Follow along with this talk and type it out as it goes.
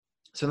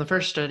So in the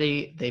first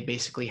study, they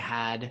basically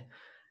had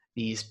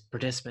these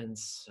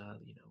participants,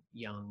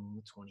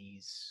 young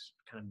 20s,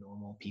 kind of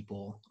normal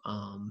people,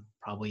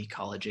 probably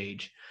college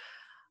age,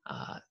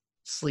 uh,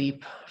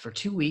 sleep for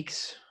 2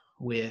 weeks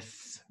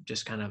with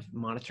just kind of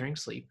monitoring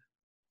sleep.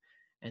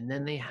 And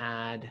then they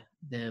had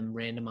them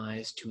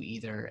randomized to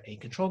either a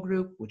control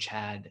group, which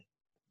had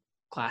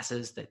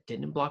glasses that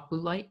didn't block blue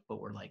light, but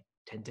were like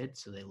tinted,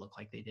 so they look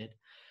like they did,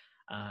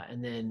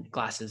 and then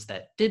glasses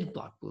that did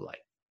block blue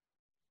light.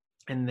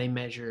 And they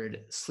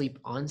measured sleep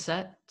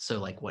onset, so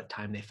like what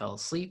time they fell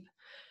asleep.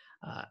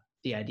 Uh,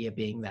 the idea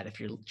being that if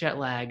you're jet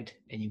lagged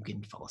and you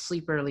can fall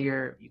asleep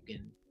earlier, you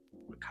can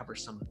recover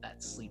some of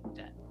that sleep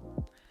debt.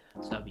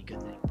 So that'd be a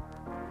good thing.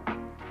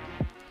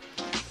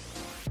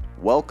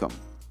 Welcome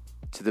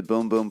to the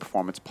Boom Boom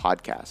Performance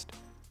Podcast,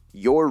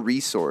 your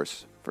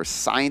resource for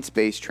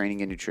science-based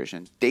training and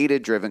nutrition,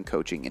 data-driven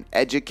coaching, and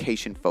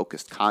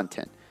education-focused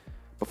content.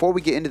 Before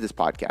we get into this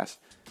podcast,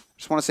 I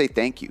just want to say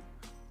thank you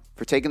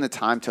for taking the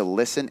time to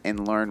listen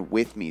and learn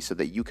with me so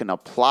that you can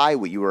apply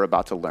what you are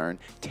about to learn,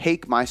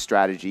 take my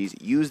strategies,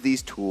 use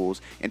these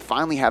tools, and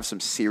finally have some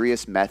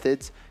serious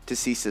methods to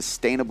see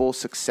sustainable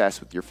success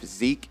with your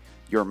physique,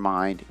 your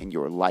mind, and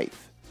your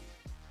life.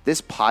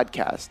 This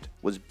podcast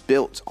was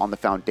built on the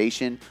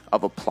foundation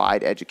of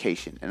applied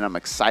education, and I'm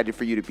excited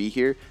for you to be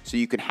here so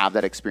you can have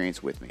that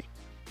experience with me.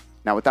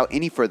 Now, without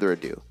any further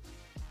ado,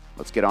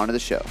 let's get on to the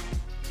show.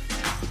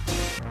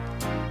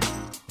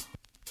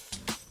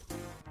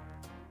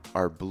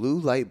 Are blue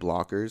light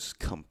blockers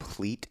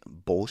complete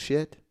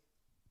bullshit?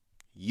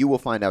 You will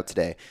find out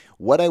today.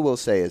 What I will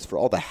say is, for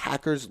all the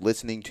hackers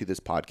listening to this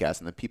podcast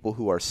and the people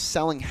who are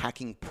selling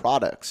hacking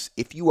products,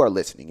 if you are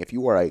listening, if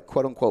you are a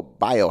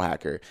quote-unquote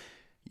biohacker,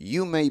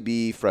 you may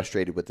be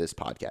frustrated with this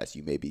podcast.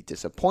 You may be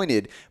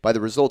disappointed by the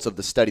results of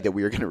the study that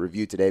we are going to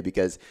review today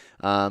because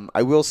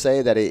I will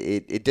say that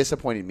it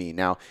disappointed me.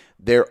 Now,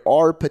 there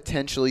are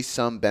potentially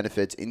some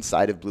benefits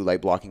inside of blue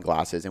light blocking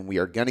glasses, and we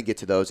are going to get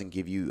to those and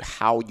give you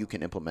how you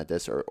can implement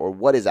this or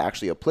what is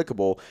actually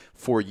applicable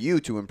for you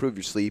to improve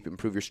your sleep,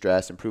 improve your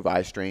stress, improve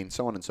eye strain,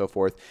 so on and so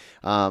forth.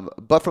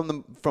 But from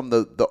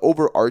the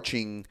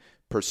overarching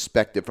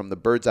perspective, from the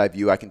bird's eye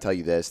view, I can tell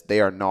you this: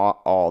 they are not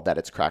all that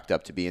it's cracked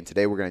up to be. And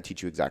today we're going to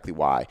teach you exactly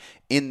why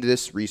in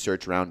this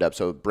research roundup.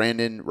 So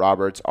Brandon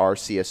Roberts, our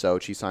CSO,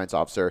 Chief Science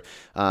Officer,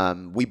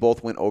 we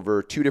both went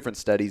over two different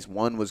studies.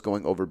 One was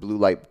going over blue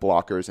light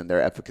blockers and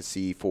their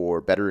efficacy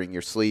for bettering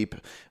your sleep,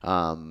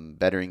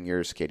 bettering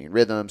your circadian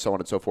rhythm, so on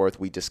and so forth.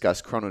 We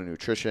discussed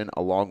chrononutrition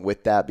along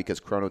with that because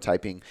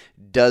chronotyping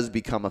does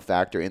become a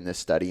factor in this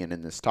study and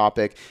in this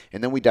topic.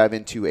 And then we dive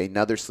into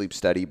another sleep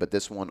study, but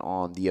this one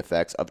on the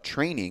effects of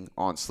training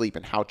on sleep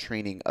and how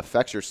training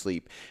affects your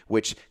sleep,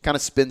 which kind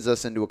of spins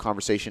us into a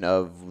conversation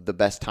of the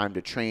best time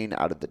to train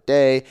out of the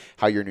day,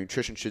 how your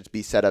nutrition should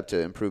be set up to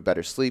improve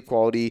better sleep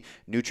quality,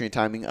 nutrient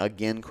timing,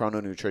 again,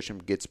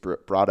 chrononutrition gets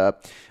brought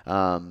up,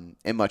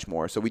 and much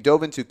more. So we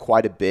dove into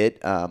quite a bit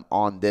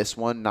on this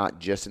one, not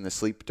just in the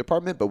sleep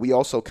department, but we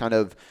also kind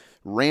of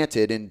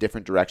ranted in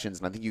different directions,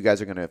 and I think you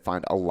guys are going to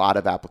find a lot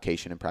of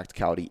application and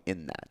practicality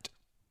in that.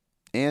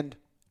 And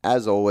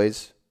as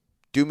always,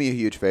 do me a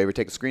huge favor,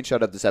 take a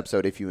screenshot of this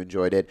episode if you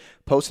enjoyed it,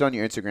 post it on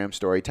your Instagram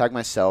story, tag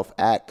myself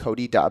at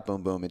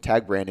Cody.boomboom, and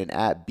tag Brandon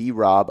at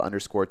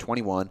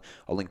brob_21.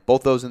 I'll link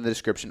both those in the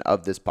description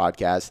of this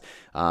podcast.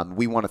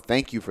 We want to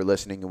thank you for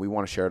listening, and we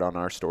want to share it on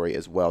our story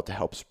as well to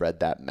help spread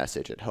that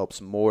message. It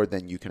helps more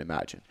than you can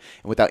imagine.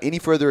 And without any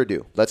further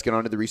ado, let's get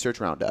on to the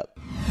research roundup.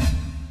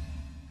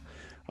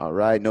 All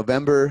right,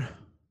 November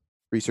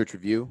research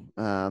review.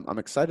 I'm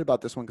excited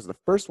about this one because the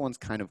first one's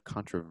kind of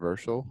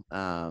controversial.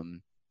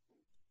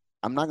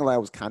 I'm not gonna lie, I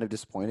was kind of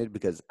disappointed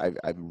because I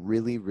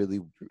really,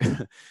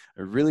 I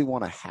really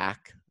want to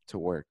hack to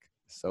work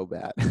so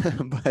bad,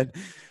 but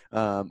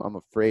I'm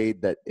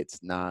afraid that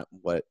it's not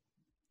what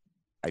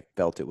I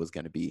felt it was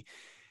going to be.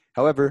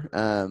 However,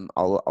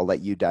 I'll let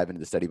you dive into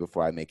the study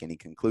before I make any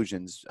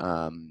conclusions.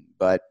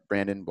 But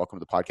Brandon, welcome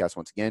to the podcast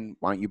once again.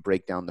 Why don't you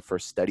break down the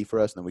first study for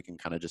us, and then we can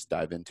kind of just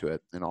dive into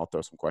it, and I'll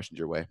throw some questions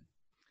your way.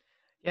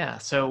 Yeah,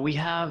 so we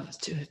have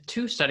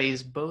two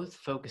studies, both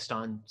focused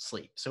on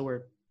sleep. So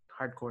we're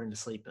hardcore into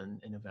sleep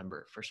in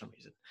November for some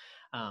reason.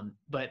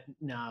 But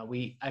no,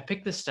 I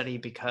picked this study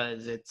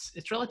because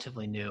it's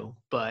relatively new,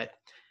 but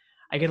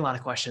I get a lot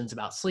of questions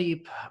about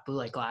sleep, blue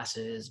light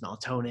glasses,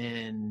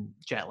 melatonin,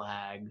 jet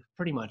lag,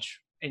 pretty much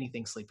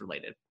anything sleep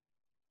related.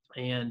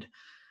 And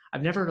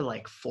I've never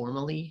like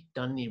formally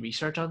done any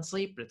research on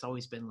sleep, but it's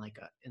always been like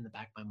in the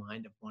back of my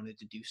mind. I've wanted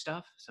to do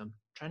stuff. So I'm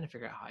trying to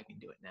figure out how I can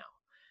do it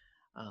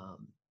now.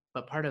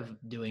 But part of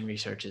doing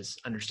research is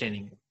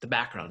understanding the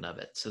background of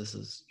it. So this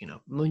is,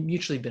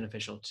 mutually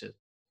beneficial to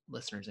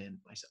listeners and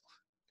myself.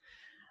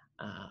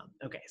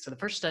 Okay, so the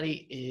first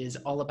study is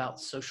all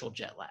about social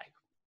jet lag.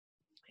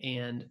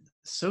 And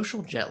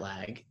social jet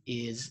lag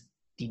is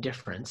the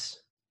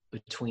difference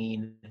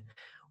between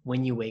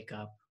when you wake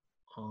up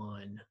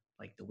on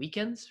like the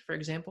weekends, for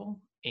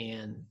example,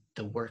 and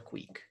the work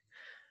week.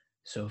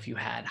 So if you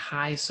had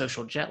high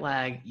social jet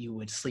lag, you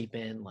would sleep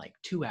in like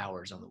 2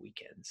 hours on the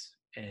weekends.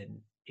 and,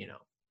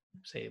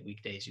 say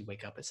weekdays you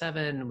wake up at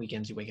 7,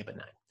 weekends you wake up at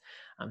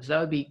 9. So that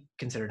would be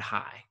considered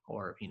high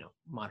or,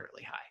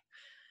 moderately high.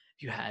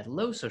 If you had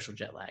low social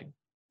jet lag,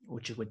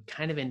 which would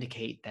kind of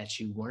indicate that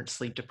you weren't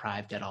sleep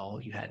deprived at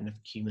all, you hadn't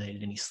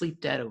accumulated any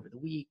sleep debt over the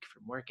week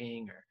from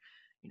working or,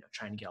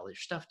 trying to get all your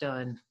stuff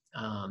done,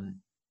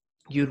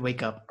 you'd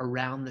wake up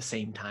around the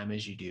same time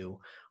as you do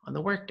on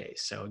the work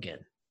days. So again,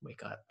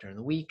 wake up during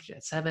the week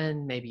at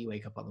 7, maybe you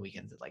wake up on the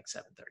weekends at like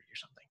 7:30 or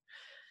something.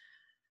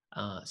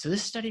 So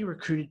this study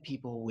recruited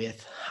people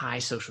with high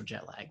social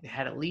jet lag. They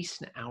had at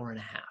least an hour and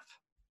a half.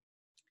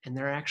 And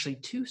there are actually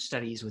 2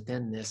 studies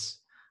within this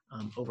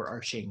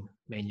overarching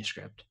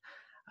manuscript.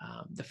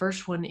 The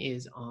first one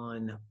is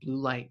on blue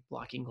light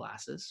blocking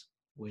glasses,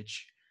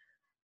 which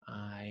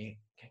I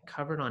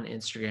covered on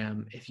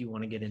Instagram if you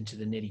want to get into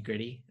the nitty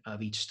gritty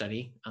of each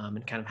study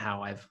and kind of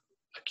how I've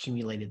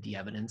accumulated the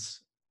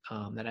evidence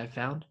that I've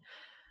found.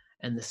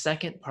 And the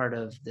second part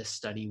of this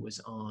study was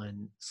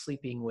on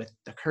sleeping with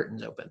the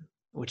curtains open,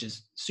 which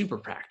is super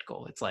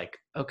practical. It's like,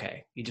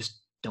 okay, you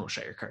just don't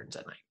shut your curtains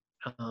at night.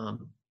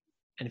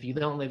 And if you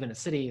don't live in a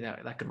city,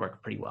 that could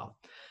work pretty well.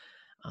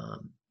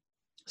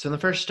 So in the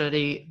first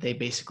study, they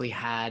basically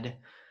had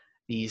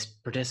these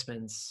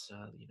participants,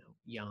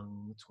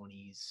 young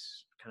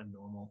 20s, kind of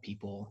normal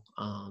people,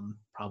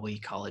 probably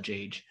college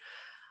age,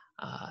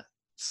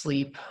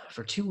 sleep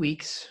for 2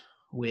 weeks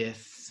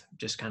with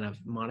just kind of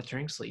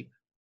monitoring sleep.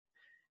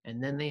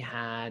 And then they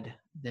had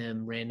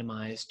them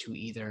randomized to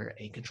either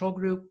a control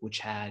group, which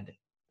had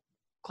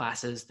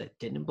glasses that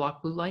didn't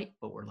block blue light,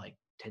 but were like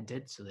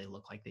tinted, so they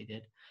look like they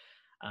did.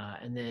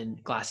 And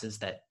then glasses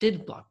that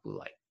did block blue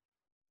light.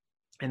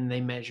 And they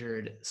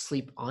measured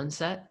sleep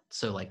onset,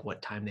 so like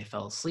what time they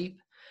fell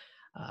asleep.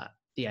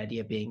 The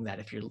idea being that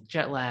if you're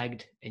jet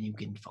lagged and you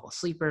can fall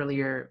asleep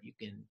earlier, you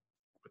can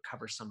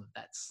recover some of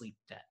that sleep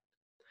debt.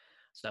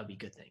 So that would be a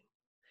good thing.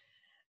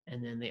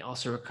 And then they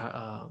also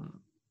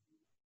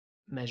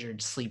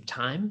measured sleep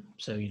time,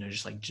 so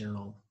just like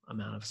general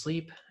amount of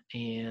sleep.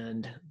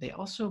 And they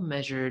also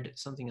measured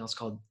something else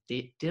called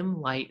dim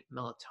light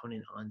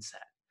melatonin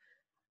onset.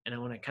 And I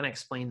want to kind of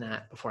explain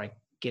that before I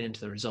get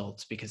into the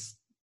results, because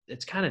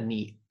it's kind of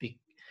neat.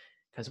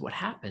 Because what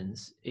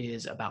happens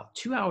is about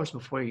 2 hours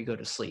before you go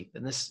to sleep,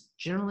 and this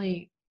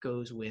generally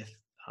goes with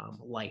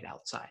light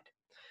outside.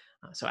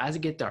 So as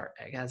it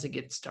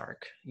gets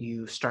dark,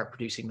 you start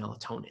producing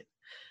melatonin,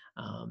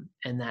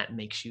 and that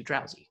makes you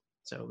drowsy.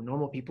 So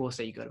normal people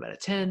say you go to bed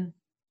at 10,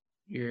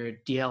 your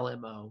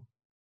DLMO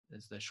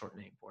is the short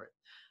name for it,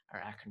 or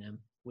acronym,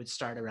 would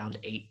start around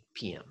 8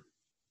 p.m.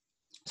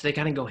 So they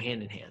kind of go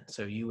hand in hand.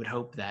 So you would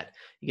hope that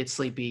you get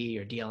sleepy,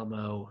 your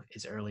DLMO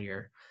is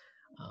earlier,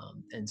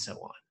 and so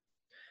on.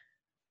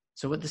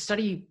 So what the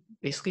study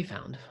basically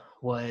found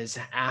was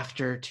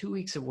after 2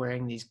 weeks of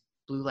wearing these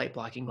blue light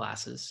blocking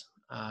glasses,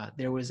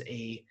 there was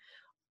a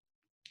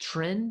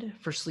trend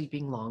for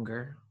sleeping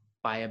longer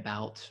by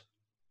about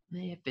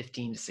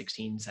 15 to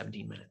 16,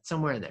 17 minutes,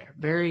 somewhere in there.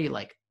 Very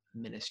like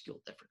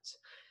minuscule difference.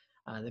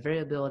 The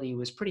variability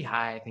was pretty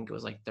high. I think it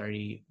was like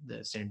 30,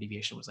 the standard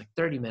deviation was like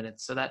 30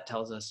 minutes. So that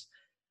tells us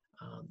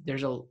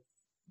there's a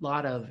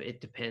lot of,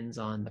 it depends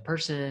on the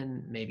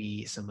person,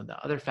 maybe some of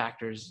the other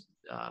factors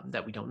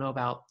that we don't know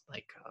about,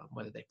 like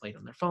whether they played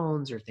on their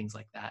phones or things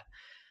like that,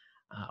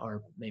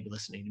 or maybe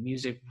listening to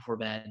music before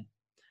bed.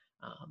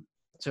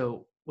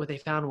 So what they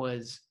found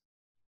was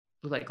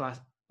blue light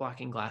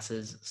blocking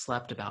glasses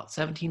slept about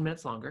 17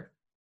 minutes longer,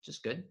 which is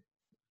good,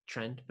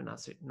 trend, but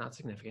not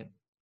significant.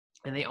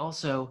 And they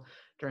also,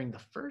 during the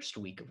first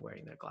week of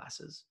wearing their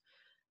glasses,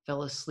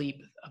 fell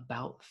asleep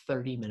about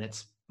 30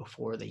 minutes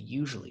before they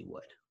usually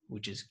would,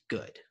 which is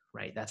good,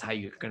 right? That's how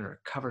you're going to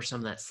recover some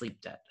of that sleep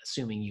debt,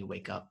 assuming you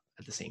wake up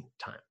at the same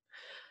time.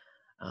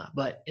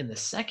 But in the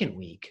second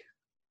week,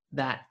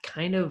 that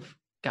kind of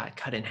got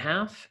cut in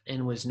half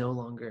and was no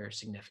longer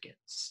significant.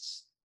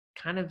 It's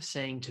kind of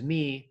saying to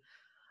me,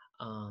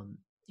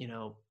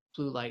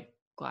 blue light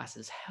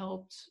glasses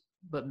helped,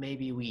 but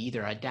maybe we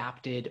either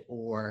adapted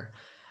or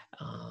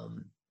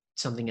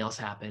something else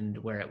happened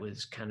where it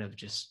was kind of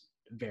just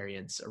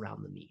variance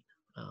around the mean.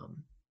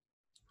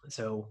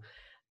 So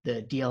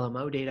the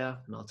DLMO data,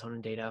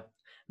 melatonin data,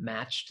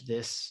 matched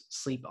this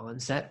sleep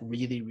onset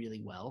really,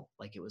 really well.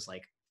 Like it was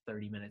like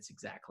 30 minutes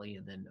exactly,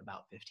 and then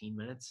about 15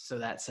 minutes. So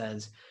that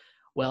says,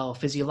 well,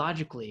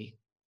 physiologically,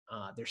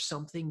 there's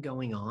something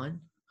going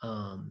on,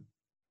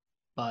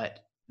 but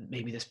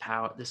maybe this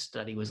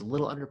study was a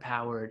little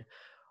underpowered,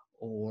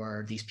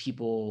 or these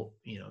people,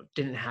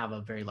 didn't have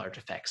a very large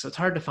effect. So it's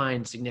hard to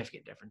find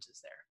significant differences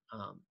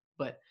there.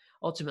 But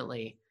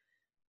ultimately,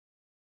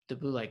 the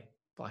blue light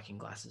blocking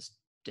glasses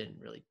didn't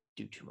really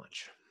do too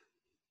much.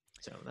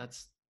 So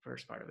that's the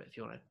first part of it. If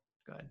you want to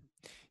go ahead.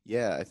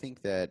 Yeah, I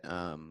think that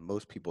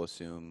most people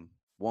assume,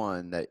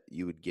 one, that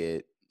you would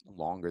get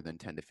longer than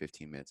 10 to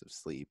 15 minutes of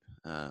sleep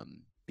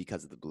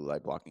because of the blue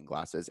light blocking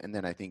glasses. And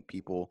then I think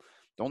the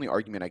only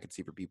argument I could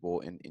see for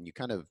people, and you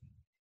kind of,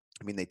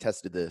 I mean, they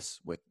tested this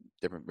with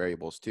different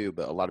variables too,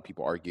 but a lot of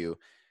people argue,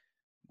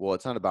 well,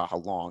 it's not about how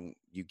long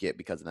you get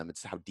because of them,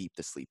 it's how deep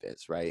the sleep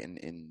is, right?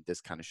 And this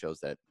kind of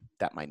shows that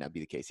that might not be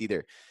the case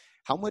either.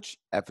 How much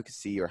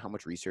efficacy or how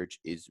much research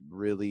is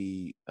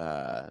really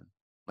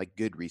like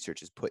good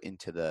research is put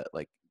into the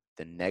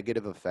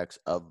negative effects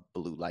of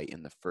blue light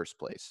in the first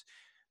place?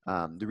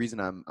 The reason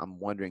I'm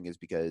wondering is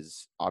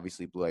because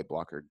obviously blue light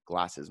blocker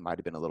glasses might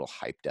have been a little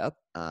hyped up,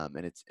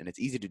 and it's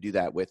easy to do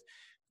that with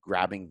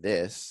grabbing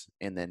this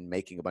and then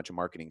making a bunch of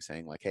marketing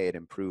saying like, hey, it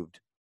improved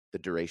the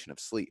duration of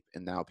sleep,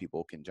 and now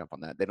people can jump on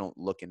that. They don't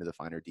look into the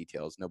finer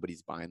details.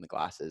 Nobody's buying the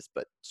glasses,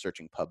 but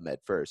searching PubMed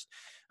first.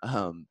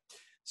 Um, Yeah.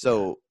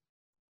 so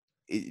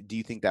do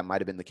you think that might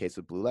have been the case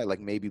with blue light?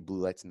 Like maybe blue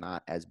light's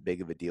not as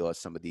big of a deal as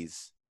some of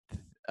these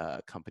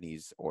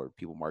companies or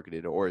people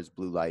marketed, or is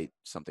blue light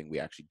something we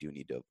actually do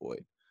need to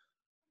avoid?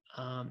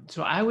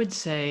 So I would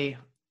say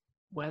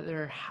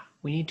whether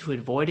we need to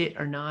avoid it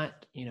or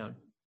not,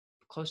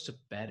 close to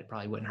bed, it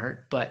probably wouldn't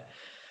hurt. But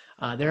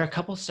there are a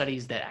couple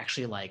studies that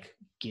actually like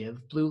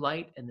give blue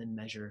light and then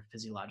measure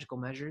physiological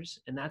measures.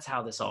 And that's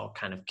how this all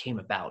kind of came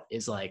about,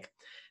 is like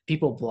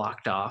people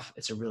blocked off.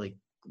 It's a really,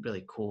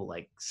 really cool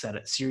like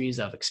series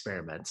of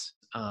experiments.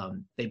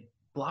 They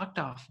blocked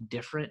off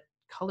different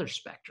color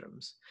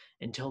spectrums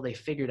until they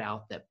figured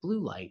out that blue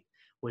light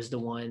was the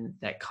one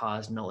that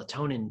caused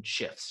melatonin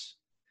shifts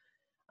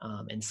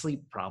and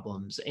sleep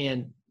problems.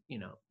 And,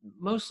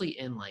 mostly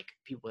in like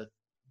people with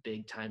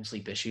big time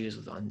sleep issues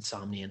with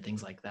insomnia and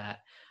things like that.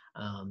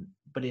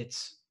 But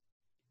it's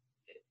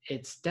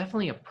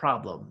definitely a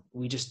problem.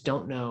 We just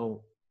don't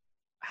know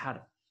how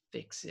to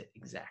fix it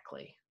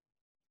exactly,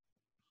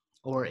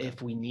 or Okay.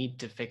 if we need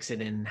to fix it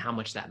and how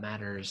much that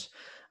matters.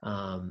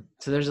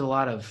 So there's a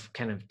lot of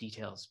kind of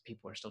details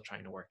people are still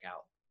trying to work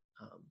out,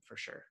 for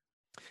sure.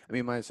 I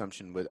mean, my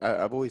assumption was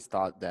I've always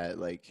thought that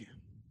like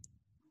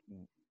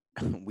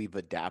we've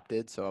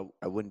adapted, so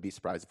I wouldn't be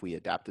surprised if we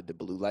adapted to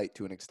blue light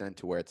to an extent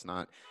to where it's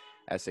not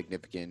as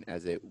significant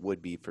as it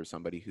would be for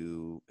somebody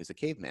who is a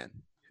caveman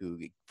who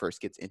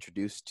first gets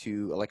introduced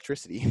to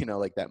electricity.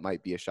 Like that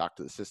might be a shock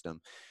to the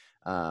system.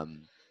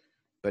 Um,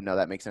 but no,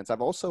 that makes sense.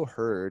 I've also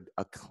heard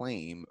a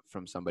claim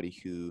from somebody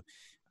who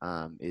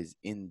is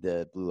in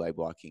the blue light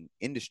blocking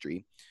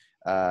industry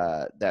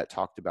that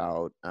talked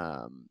about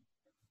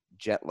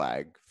jet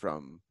lag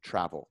from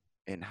travel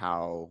and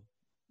how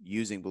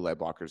using blue light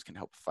blockers can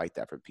help fight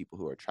that for people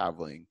who are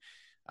traveling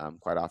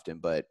quite often.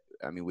 But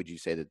I mean, would you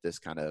say that this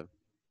kind of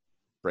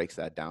breaks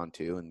that down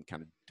too and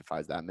kind of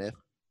defies that myth?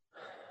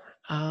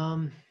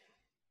 Um,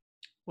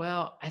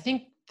 well, I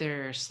think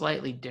they're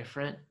slightly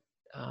different,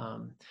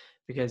 um,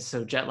 because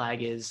so jet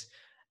lag is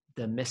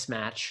the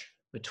mismatch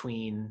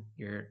between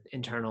your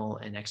internal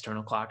and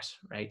external clocks,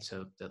 right?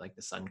 So like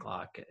the sun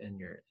clock and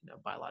your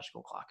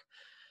biological clock.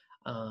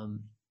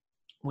 Um,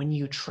 when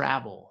you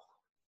travel,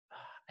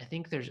 I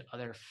think there's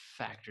other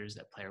factors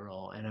that play a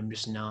role, and I'm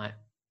just not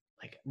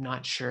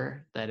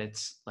sure that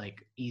it's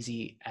like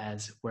easy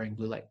as wearing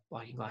blue light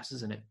blocking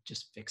glasses and it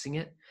just fixing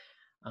it.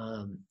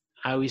 Um,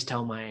 I always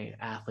tell my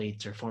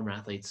athletes or former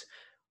athletes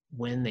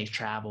when they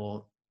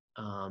travel,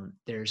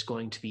 there's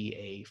going to be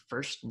a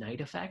first night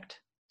effect.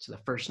 So the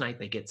first night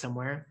they get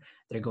somewhere,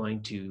 they're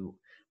going to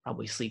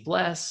probably sleep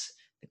less.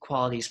 The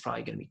quality is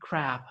probably going to be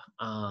crap.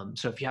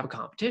 So if you have a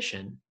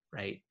competition,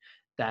 right,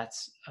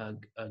 that's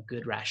a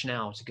good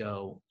rationale to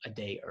go a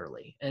day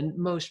early. And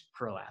most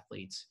pro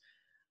athletes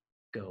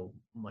go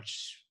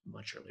much,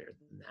 much earlier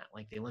than that.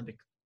 Like the Olympic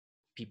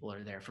people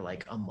are there for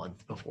like a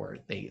month before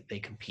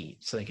they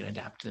compete so they can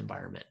adapt to the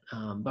environment.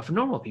 But for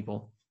normal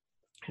people,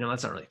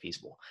 that's not really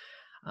feasible.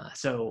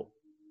 So,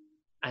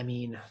 I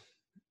mean,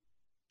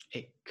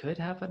 it could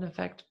have an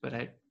effect, but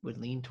I would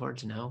lean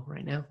towards no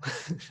right now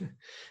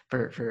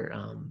for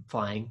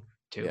flying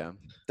too. Yeah,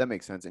 that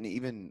makes sense. And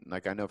even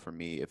like I know for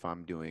me, if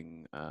I'm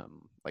doing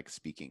like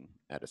speaking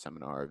at a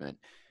seminar event,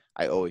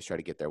 I always try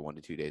to get there 1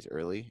 to 2 days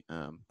early.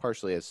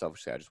 Partially as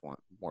selfishly, I just want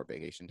more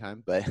vacation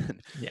time. But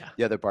Yeah.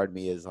 the other part of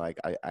me is like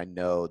I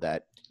know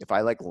that if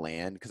I like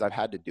land, because I've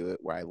had to do it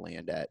where I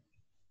land at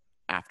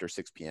after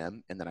 6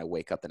 p.m. and then I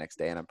wake up the next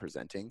day and I'm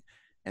presenting,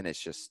 and it's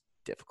just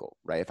difficult,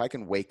 right? If I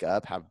can wake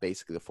up, have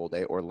basically the full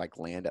day, or like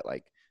land at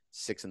like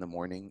 6 in the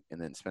morning and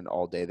then spend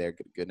all day there,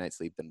 get a good night's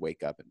sleep, then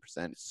wake up and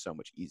present, it's so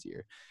much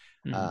easier.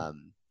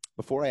 Mhm.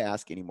 Before I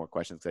ask any more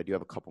questions, because I do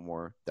have a couple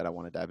more that I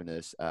want to dive into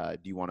this,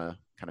 do you want to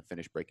kind of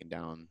finish breaking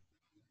down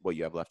what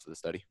you have left of the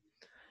study?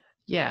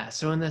 Yeah.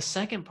 So in the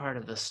second part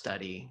of the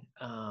study,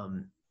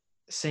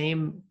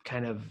 same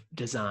kind of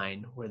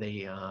design where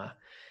they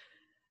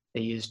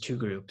used two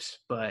groups,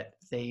 but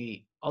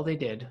all they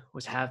did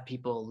was have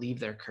people leave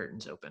their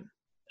curtains open,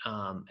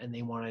 and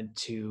they wanted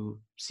to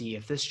see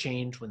if this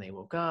changed when they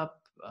woke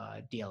up,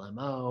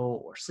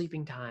 DLMO or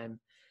sleeping time,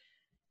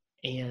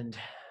 and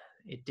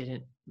it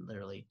didn't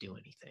literally do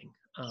anything.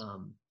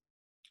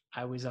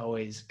 I was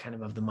always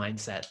kind of the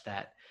mindset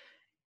that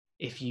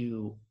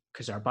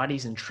because our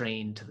body's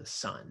entrained to the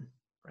sun,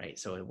 right?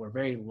 So we're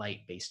very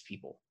light based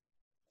people.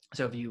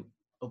 So if you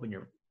open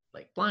your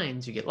like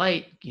blinds, you get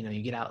light,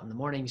 you get out in the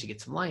mornings, you get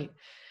some light,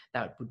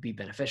 that would be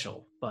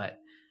beneficial. But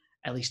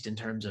at least in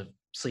terms of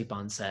sleep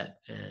onset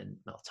and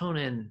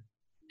melatonin.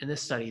 In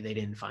this study, they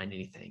didn't find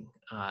anything.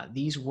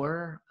 These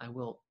were, I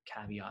will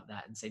caveat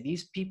that and say,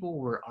 these people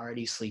were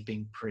already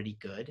sleeping pretty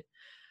good.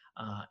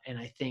 And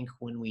I think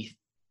when we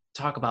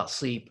talk about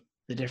sleep,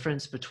 the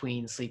difference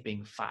between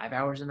sleeping 5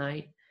 hours a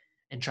night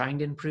and trying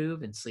to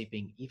improve and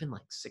sleeping even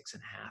like 6.5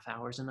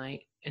 hours a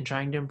night and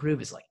trying to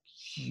improve is like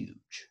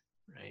huge,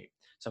 right?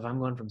 So if I'm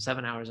going from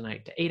 7 hours a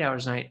night to 8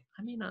 hours a night,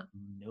 I may not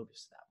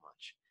notice that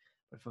much.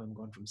 But if I'm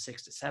going from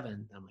 6 to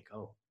 7, I'm like,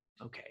 oh,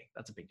 okay,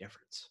 that's a big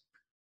difference.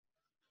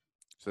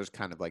 So there's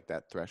kind of like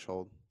that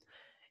threshold.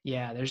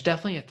 Yeah, there's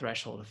definitely a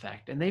threshold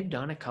effect. And they've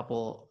done a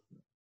couple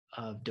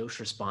of dose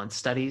response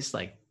studies,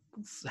 like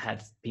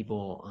had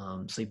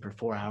people sleep for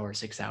 4 hours,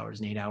 6 hours,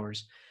 and 8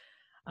 hours.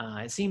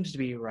 It seems to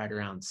be right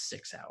around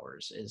 6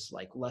 hours is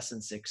like less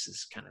than six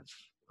is kind of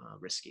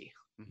risky.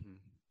 Mm-hmm.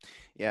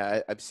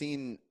 Yeah, I've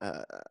seen.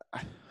 I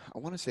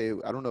want to say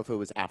I don't know if it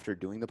was after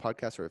doing the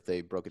podcast or if they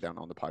broke it down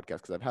on the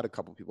podcast because I've had a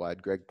couple people. I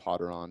had Greg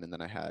Potter on, and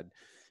then I had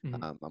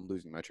Mm-hmm. I'm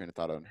losing my train of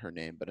thought on her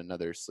name, but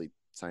another sleep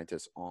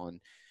scientist on.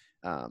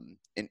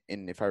 And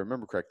if I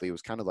remember correctly, it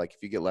was kind of like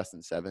if you get less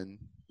than 7,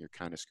 you're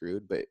kind of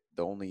screwed. But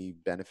the only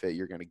benefit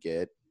you're going to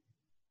get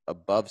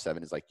above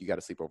 7 is like you got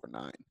to sleep over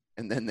 9.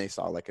 And then they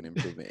saw like an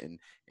improvement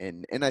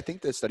and I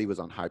think the study was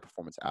on high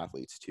performance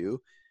athletes too.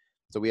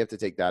 So we have to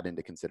take that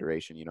into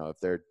consideration. You know, if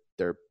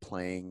they're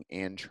playing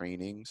and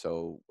training,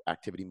 so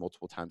activity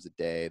multiple times a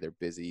day, they're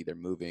busy, they're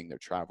moving, they're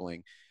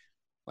traveling,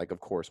 like of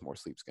course more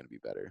sleep's going to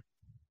be better.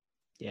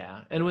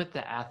 Yeah, and with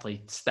the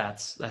athletes,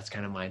 that's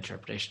kind of my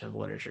interpretation of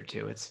literature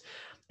too.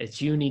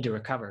 It's you need to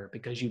recover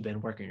because you've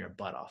been working your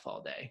butt off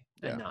all day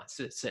and Yeah. not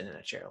sitting in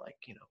a chair like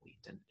we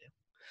tend to do.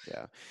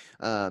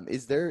 Yeah.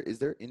 Is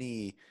there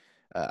any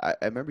I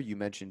remember you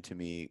mentioned to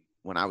me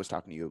when I was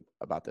talking to you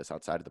about this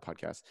outside of the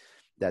podcast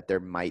that there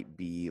might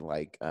be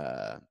like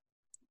a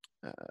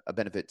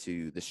benefit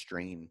to the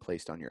strain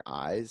placed on your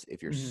eyes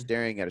if you're Mm-hmm.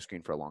 staring at a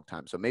screen for a long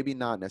time. So maybe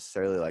not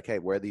necessarily like, hey,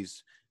 wear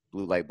these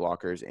blue light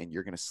blockers and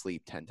you're going to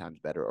sleep 10 times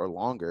better or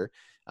longer,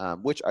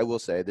 which I will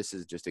say this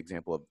is just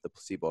example of the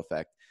placebo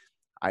effect.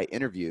 I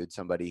interviewed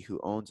somebody who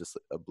owns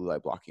a blue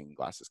light blocking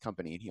glasses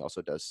company, and he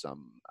also does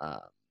some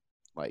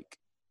like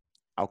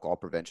alcohol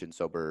prevention,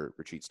 sober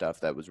retreat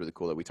stuff that was really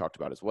cool that we talked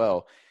about as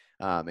well.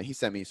 And he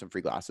sent me some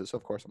free glasses. So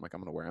of course I'm like,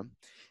 I'm going to wear them.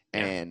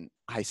 Yeah. And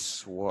I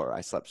swore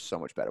I slept so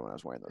much better when I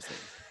was wearing those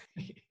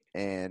things.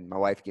 And my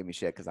wife gave me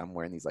shit because I'm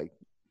wearing these like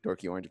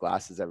dorky orange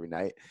glasses every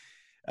night.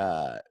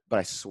 But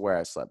I swear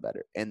I slept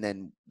better. And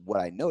then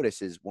what I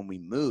noticed is when we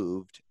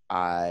moved,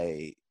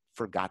 I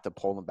forgot to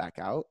pull them back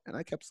out and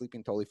I kept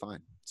sleeping totally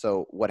fine.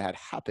 So what had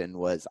happened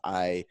was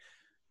I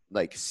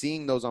like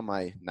seeing those on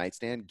my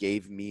nightstand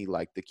gave me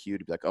like the cue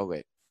to be like, oh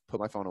wait, put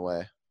my phone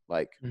away,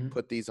 like Mm-hmm.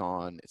 put these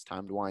on. It's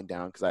time to wind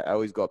down because I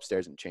always go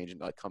upstairs and change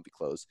into like comfy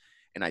clothes,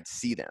 and I'd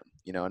see them,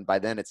 you know. And by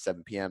then it's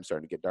 7 p.m.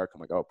 starting to get dark. I'm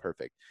like, oh,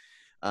 perfect.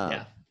 Um,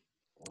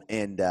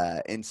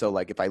 Yeah. and so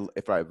like if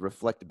I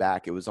reflect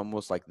back, it was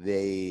almost like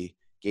they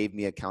gave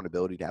me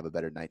accountability to have a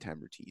better nighttime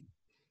routine.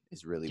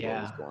 Is really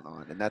what was Yeah. going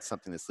on, and that's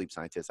something the sleep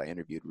scientists I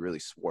interviewed really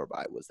swore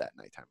by was that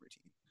nighttime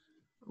routine.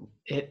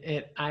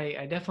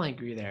 I definitely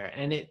agree there.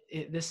 And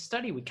this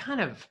study would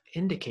kind of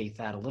indicate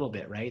that a little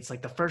bit, right? It's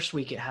like the first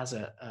week it has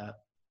a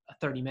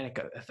 30-minute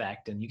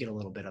effect and you get a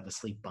little bit of a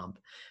sleep bump.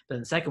 But then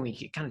the second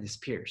week it kind of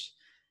disappears.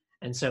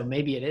 And so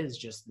maybe it is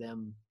just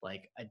them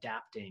like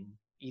adapting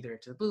either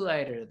to the blue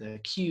light or the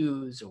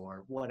cues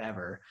or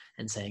whatever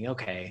and saying,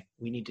 okay,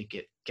 we need to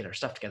get our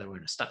stuff together. We're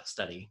going to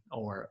study.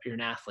 Or you're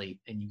an athlete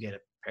and you get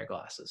a pair of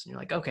glasses and you're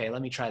like, okay,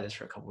 let me try this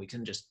for a couple weeks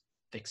and just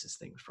fixes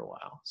things for a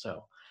while.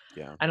 So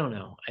Yeah. I don't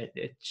know.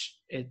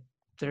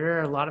 There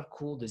are a lot of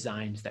cool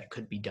designs that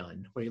could be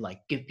done where you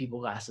like give people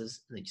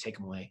glasses and then you take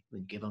them away, and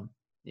then you give them,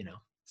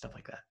 stuff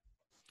like that.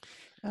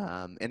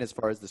 And as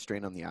far as the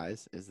strain on the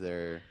eyes, is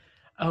there?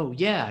 Oh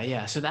yeah,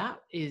 yeah. So that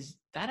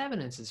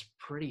evidence is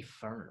pretty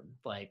firm.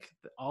 Like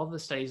all the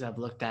studies I've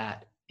looked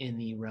at in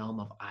the realm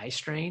of eye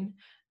strain,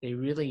 they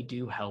really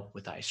do help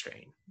with eye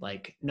strain.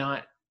 Like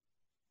not,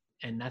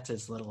 and that's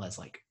as little as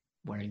like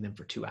wearing them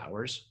for 2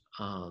 hours.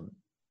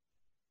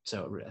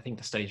 So I think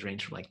the studies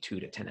range from like 2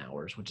 to 10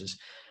 hours, which is,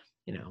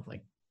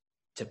 like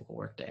typical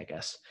workday, I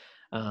guess.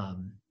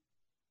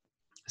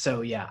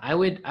 So yeah, I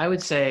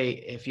would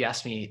say if you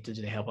ask me, do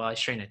they help eye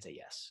strain? I'd say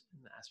yes.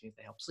 And ask me if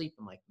they help sleep,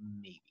 I'm like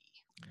maybe.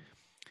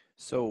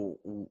 So,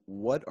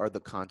 what are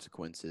the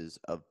consequences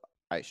of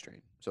eye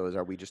strain? So,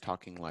 are we just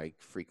talking like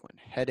frequent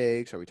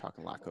headaches? Are we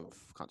talking lack of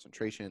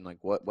concentration? Like,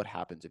 what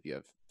happens if you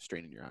have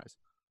strain in your eyes?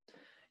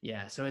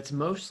 Yeah, so it's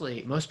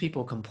mostly most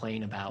people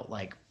complain about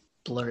like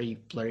blurry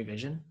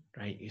vision,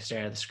 right? You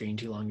stare at the screen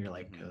too long, you're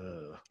like,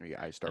 ugh. Or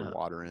your eyes start Uh,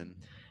 watering?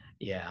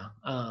 yeah.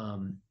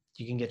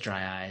 You can get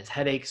dry eyes.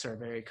 Headaches are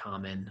very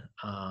common.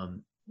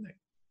 Like,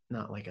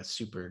 not like a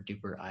super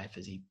duper eye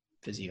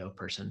physio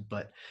person,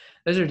 but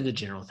those are the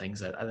general things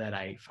that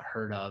I've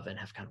heard of and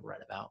have kind of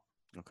read about.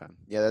 Okay.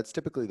 Yeah, that's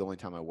typically the only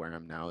time I wear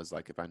them now is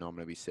like if I know I'm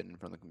going to be sitting in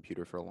front of the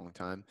computer for a long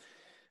time.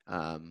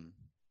 Um,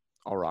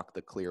 I'll rock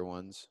the clear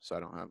ones so I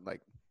don't have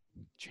like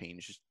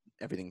change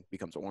everything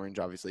becomes orange,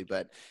 obviously,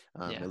 but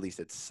Yeah. at least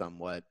it's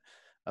somewhat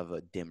of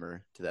a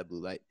dimmer to that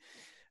blue light.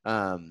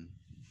 Um,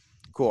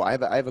 cool. I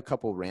have a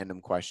couple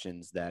random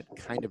questions that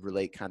kind of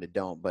relate, kind of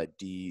don't. But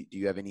do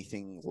you have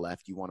anything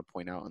left you want to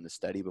point out on the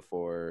study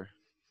before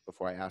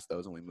I ask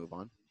those and we move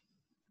on?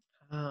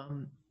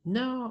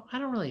 No, I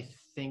don't really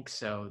think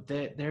so.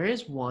 There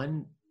is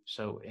one,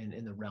 so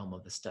in the realm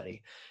of the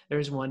study,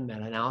 there's one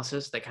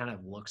meta-analysis that kind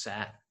of looks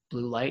at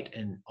blue light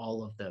and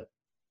all of the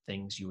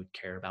things you would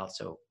care about.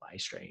 So eye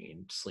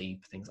strain,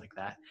 sleep, things like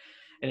that.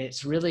 And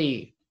it's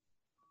really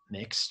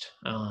mixed.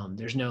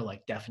 There's no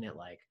like definite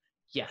like,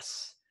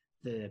 yes,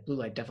 the blue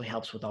light definitely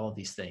helps with all of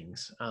these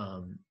things,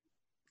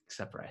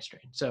 except for eye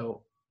strain.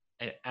 So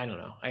I don't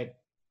know.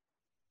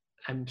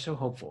 I'm so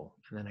hopeful,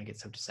 and then I get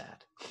so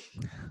sad.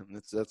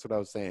 That's what I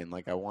was saying.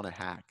 Like I want to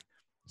hack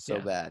so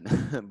Yeah.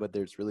 bad, but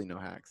there's really no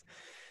hacks.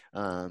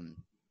 Um,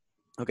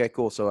 okay,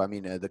 cool. So I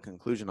mean, the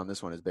conclusion on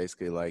this one is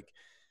basically like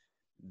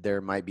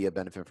there might be a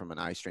benefit from an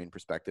eye strain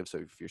perspective. So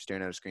if you're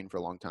staring at a screen for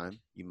a long time,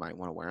 you might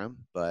want to wear them.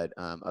 But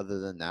other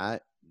than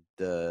that,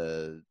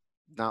 the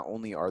not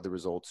only are the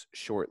results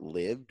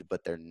short-lived,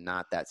 but they're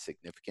not that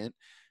significant.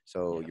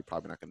 So Yeah. you're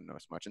probably not going to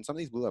notice much. And some of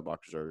these blue light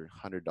blockers are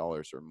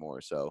 $100 or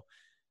more. So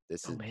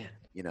this Oh is, man.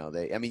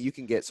 I mean, you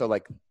can get, so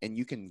like, and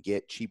you can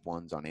get cheap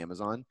ones on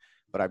Amazon,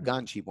 but I've Mhm.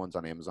 gotten cheap ones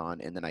on Amazon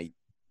and then I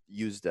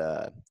used,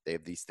 they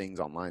have these things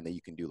online that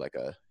you can do like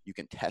you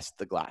can test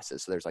the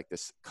glasses. So there's like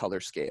this color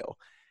scale.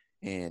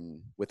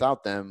 And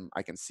without them,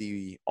 I can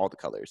see all the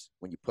colors.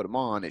 When you put them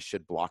on, it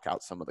should block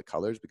out some of the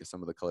colors because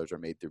some of the colors are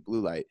made through blue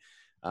light.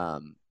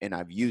 And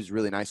I've used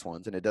really nice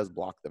ones and it does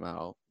block them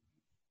out.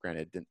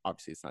 Granted,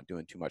 obviously it's not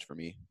doing too much for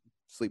me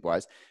sleep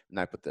wise. And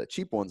I put the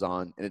cheap ones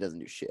on and it doesn't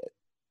do shit.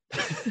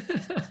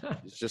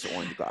 It's just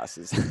orange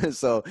glasses.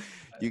 So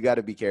you got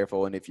to be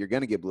careful. And if you're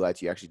going to get blue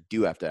lights, you actually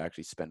do have to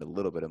actually spend a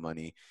little bit of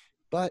money,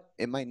 but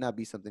it might not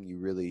be something you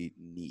really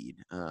need.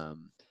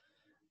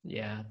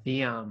 Yeah,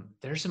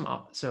 there's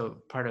some so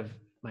part of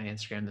my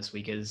Instagram this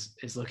week is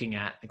looking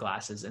at the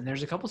glasses, and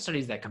there's a couple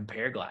studies that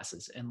compare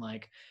glasses, and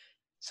like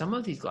some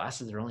of these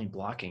glasses are only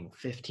blocking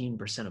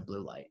 15% of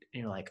blue light,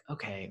 and you're like,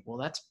 okay, well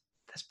that's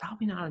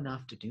probably not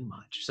enough to do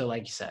much. So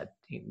like you said,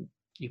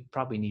 you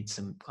probably need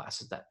some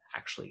glasses that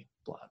actually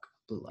block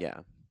blue light. Yeah.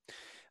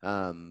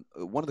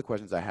 One of the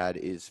questions I had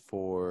is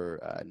for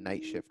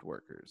night shift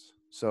workers.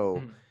 So,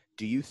 Mhm.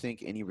 do you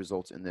think any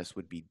results in this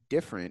would be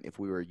different if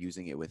we were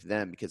using it with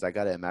them? Because I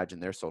got to imagine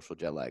their social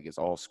jet lag is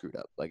all screwed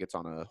up. Like it's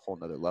on a whole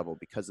nother level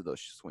because of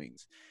those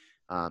swings.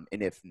 And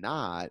if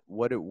not,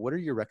 what are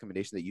your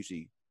recommendations that you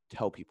usually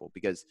tell people?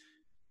 Because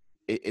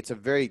it's a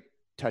very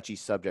touchy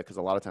subject because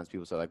a lot of times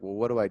people say like, well,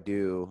 what do I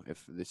do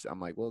if this? I'm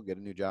like, well, get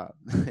a new job.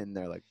 And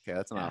they're like, okay,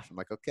 that's an Yeah, option. I'm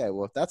like, okay,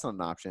 well, if that's not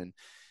an option,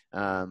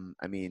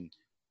 I mean,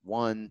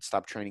 one,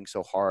 stop training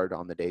so hard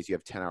on the days you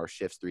have 10-hour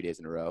shifts 3 days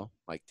in a row.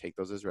 Like take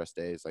those as rest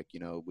days. Like,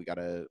 we got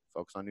to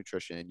focus on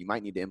nutrition. You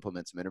might need to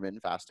implement some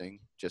intermittent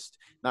fasting, just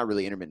not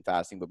really intermittent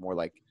fasting, but more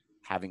like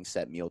having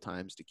set meal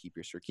times to keep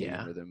your circadian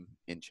yeah. rhythm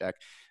in check.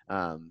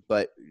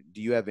 But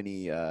do you have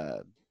any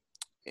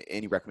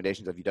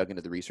recommendations? Have you dug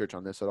into the research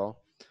on this at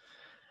all?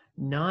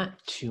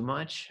 Not too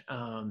much.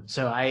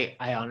 So I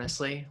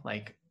honestly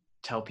like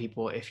tell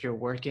people if you're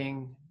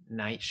working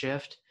night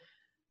shift,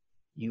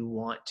 you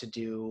want to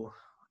do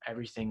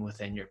everything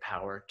within your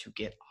power to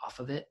get off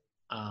of it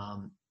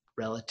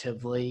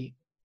relatively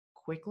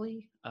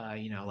quickly.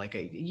 Like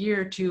a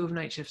year or two of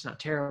night shift's not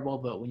terrible,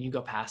 but when you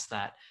go past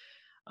that,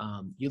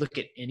 you look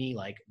at any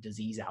like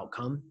disease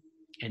outcome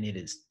and it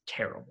is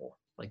terrible.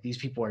 Like these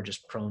people are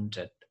just prone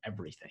to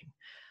everything.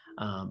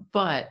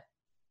 But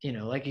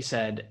like you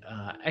said,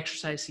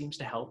 exercise seems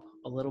to help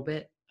a little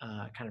bit,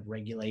 kind of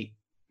regulate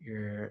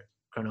your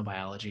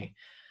chronobiology.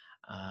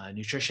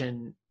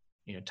 Nutrition,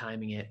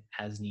 timing it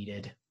as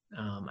needed.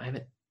 I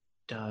haven't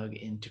dug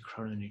into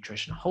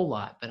chrononutrition a whole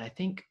lot, but I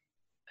think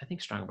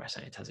Stronger by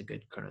Science has a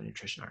good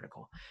chrononutrition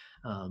article.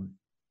 Um,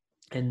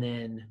 and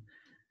then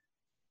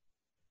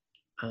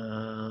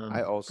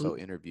I blue. also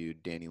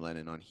interviewed Danny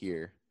Lennon on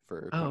here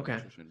for Oh, Chrono okay.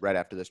 Nutrition right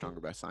after the Stronger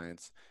by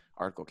Science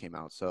article came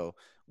out. So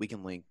we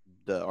can link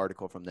the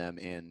article from them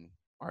and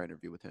our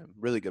interview with him.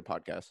 Really good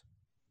podcast.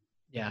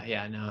 Yeah,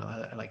 yeah. No,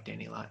 I like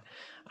Danny a lot.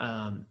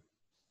 Um,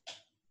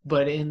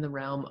 but in the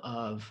realm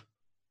of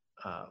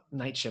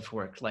night shift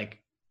work,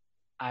 like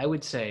I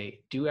would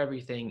say do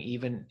everything,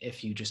 even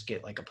if you just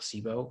get like a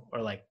placebo,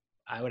 or like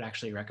I would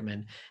actually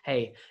recommend,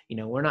 hey,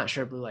 we're not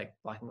sure blue light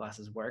blocking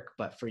glasses work,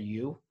 but for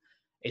you,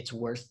 it's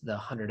worth the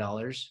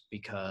 $100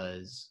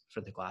 because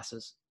for the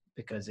glasses,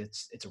 because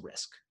it's a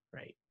risk,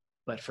 right?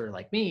 But for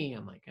like me,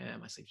 I'm like,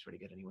 my sleep's pretty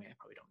good anyway. I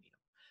probably don't need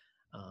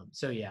them.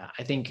 So yeah,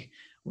 I think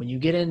when you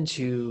get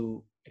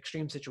into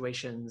extreme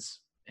situations,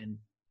 and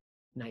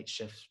night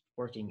shift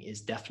working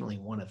is definitely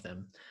one of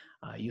them,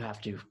 you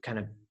have to kind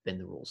of bend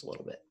the rules a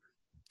little bit.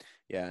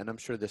 Yeah, and I'm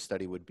sure this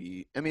study would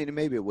be, I mean,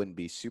 maybe it wouldn't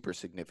be super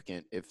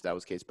significant if that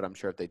was the case, but I'm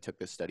sure if they took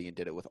this study and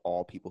did it with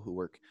all people who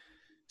work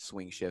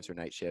swing shifts or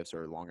night shifts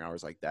or long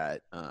hours like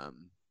that,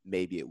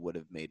 maybe it would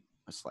have made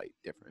a slight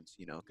difference,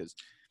 because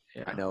I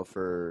Yeah. know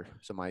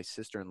so my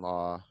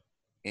sister-in-law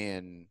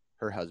and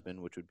her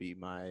husband, which would be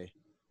my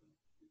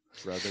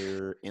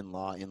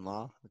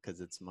brother-in-law because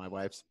it's my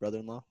wife's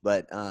brother-in-law,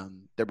 but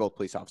they're both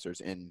police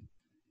officers and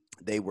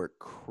they work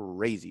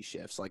crazy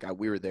shifts. Like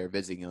we were there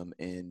visiting them,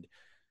 and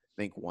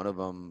I think one of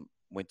them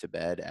went to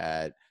bed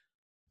at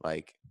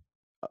like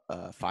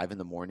 5 in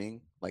the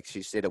morning. Like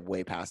she stayed up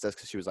way past us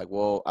because she was like,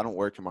 well, I don't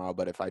work tomorrow,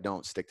 but if I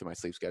don't stick to my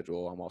sleep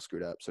schedule, I'm all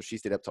screwed up. So she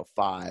stayed up till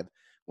 5,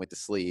 went to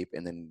sleep,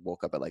 and then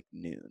woke up at like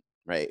noon,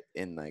 right?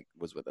 And like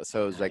was with us.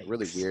 So it was like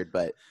really Yikes. weird,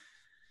 but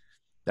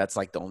that's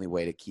like the only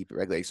way to keep it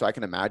regulated. So I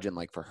can imagine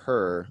like for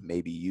her,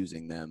 maybe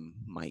using them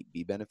might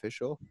be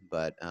beneficial,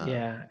 but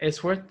Yeah,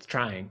 it's worth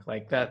trying.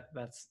 Like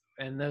that's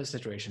in those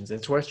situations,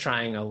 it's worth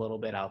trying a little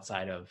bit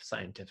outside of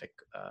scientific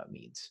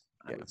means,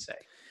 I yeah. would say.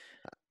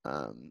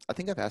 I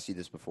think I've asked you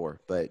this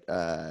before, but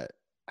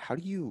how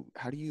do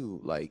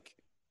you like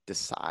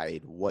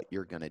decide what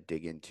you're gonna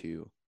dig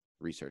into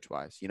research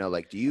wise?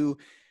 Like do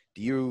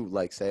you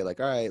like say like,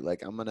 all right,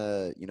 like I'm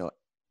gonna,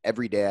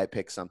 every day I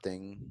pick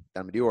something that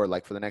I'm gonna do, or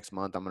like for the next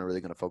month I'm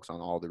gonna focus on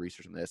all the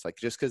research on this. Like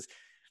just because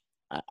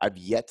I've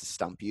yet to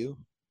stump you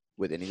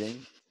with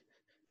anything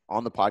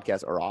on the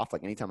podcast or off.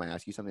 Like anytime I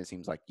ask you something, it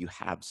seems like you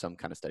have some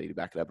kind of study to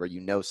back it up,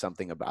 or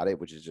something about it,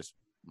 which is just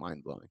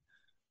mind blowing.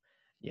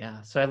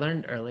 Yeah. So I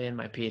learned early in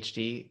my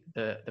PhD,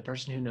 the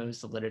person who knows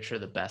the literature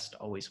the best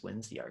always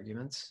wins the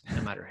arguments,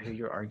 no matter who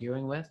you're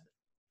arguing with.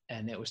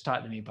 And it was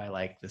taught to me by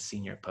like the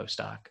senior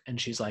postdoc. And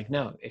she's like,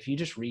 no, if you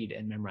just read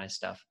and memorize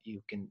stuff,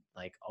 you can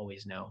like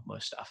always know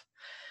most stuff.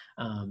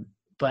 Um,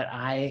 but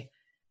I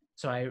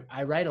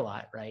write a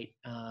lot, right?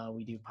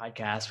 We do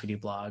podcasts, we do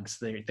blogs.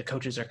 The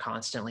coaches are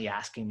constantly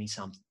asking me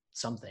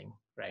something,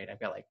 right?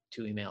 I've got like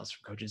 2 emails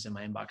from coaches in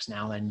my inbox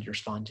now that I need to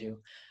respond to.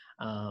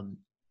 Um,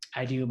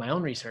 I do my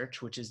own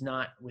research, which is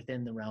not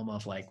within the realm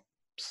of like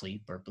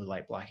sleep or blue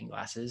light blocking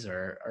glasses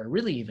or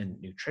really even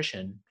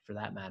nutrition for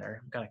that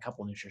matter. I've got a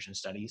couple nutrition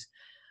studies.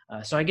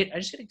 So I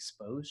just get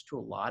exposed to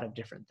a lot of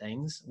different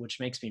things, which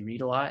makes me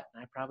read a lot.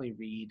 I probably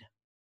read,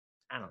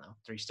 I don't know,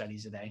 3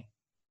 studies a day.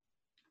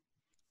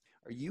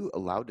 Are you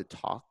allowed to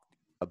talk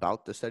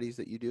about the studies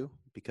that you do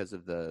because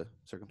of the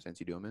circumstance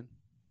you do them in?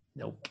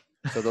 Nope.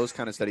 So those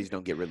kind of studies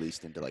don't get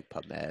released into like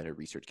PubMed or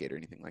ResearchGate or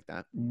anything like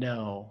that.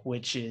 No,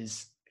 which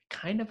is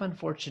kind of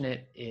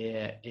unfortunate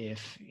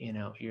if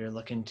you're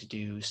looking to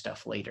do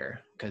stuff later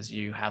because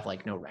you have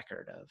like no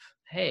record of,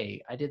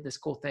 hey, I did this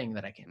cool thing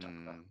that I can't talk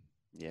about.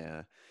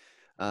 Yeah.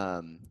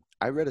 Um,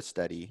 I read a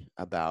study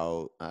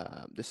about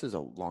this is a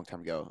long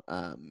time ago,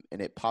 and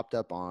it popped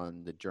up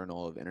on the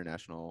Journal of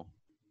International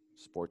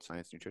Sports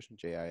Science Nutrition,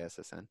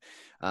 JISSN.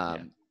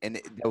 Yeah. And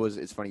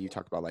it's funny you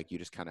talked about like you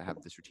just kind of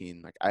have this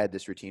routine. Like I had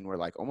this routine where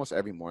like almost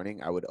every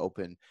morning I would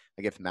open,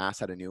 like if Mass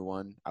had a new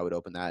one, I would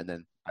open that and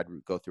then I'd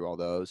go through all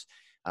those.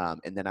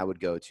 And then I would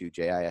go to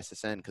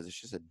JISSN because it's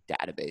just a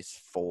database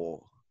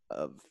full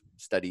of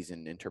studies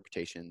and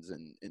interpretations.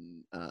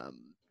 And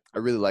I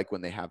really like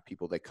when they have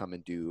people that come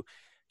and do,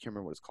 I can't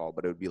remember what it's called,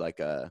 but it would be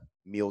like a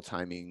meal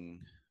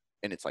timing,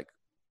 and it's like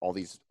all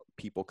these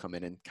people come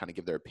in and kind of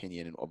give their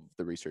opinion of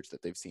the research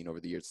that they've seen over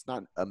the years. It's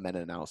not a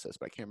meta-analysis,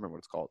 but I can't remember what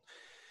it's called.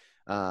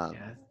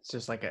 Yeah, it's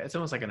just like it's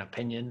almost like an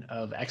opinion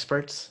of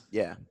experts.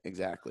 Yeah,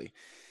 exactly.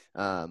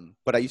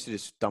 But I used to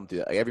just thumb through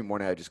that. Like every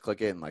morning I just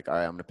click it and like, all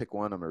right, I'm gonna pick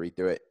one, I'm gonna read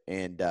through it.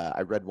 And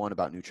I read one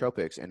about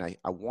nootropics, and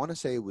I want to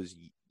say it was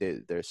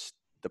there's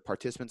the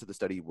participants of the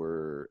study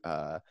were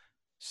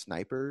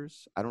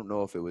snipers. I don't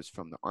know if it was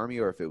from the army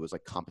or if it was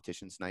like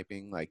competition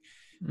sniping, like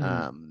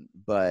Mm,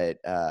 but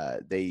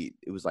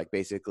it was like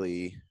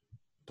basically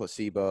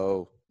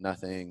placebo,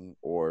 nothing,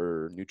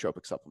 or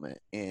nootropic supplement.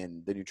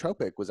 And the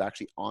nootropic was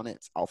actually on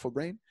its Alpha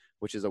Brain,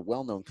 which is a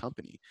well-known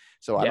company.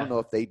 So I don't yeah, know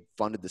if they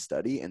funded the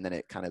study and then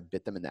it kind of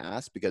bit them in the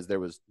ass because there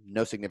was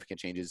no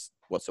significant changes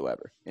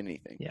whatsoever in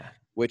anything. yeah,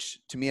 Which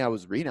to me, I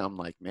was reading, I'm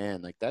like,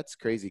 man, like that's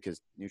crazy because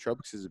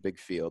nootropics is a big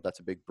field. That's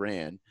a big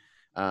brand.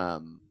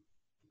 Um,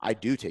 I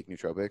do take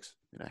nootropics,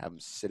 and I have them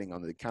sitting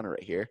on the counter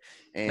right here.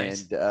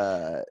 nice.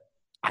 And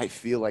I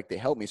feel like they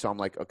help me. So I'm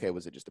like, okay,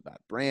 was it just a bad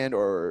brand,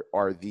 or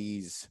are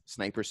these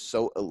snipers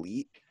so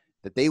elite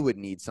that they would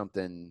need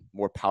something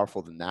more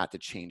powerful than that to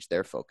change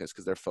their focus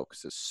because their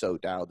focus is so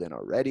dialed in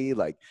already?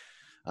 Like,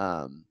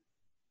 um,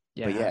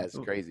 but yeah, Yeah. it's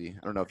crazy.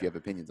 I don't know if you have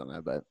opinions on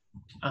that, but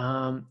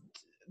Um,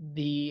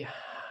 the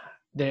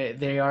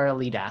they are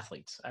elite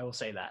athletes. I will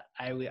say that.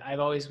 I've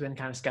always been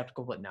kind of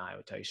skeptical, but now I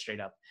would tell you straight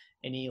up,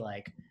 any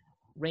like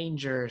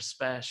ranger,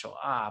 special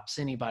ops,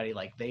 anybody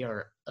like they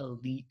are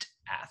elite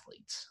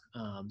athletes.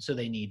 So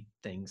they need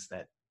things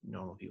that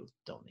normal people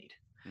don't need.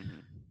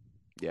 mhm.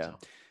 Yeah, So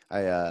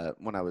I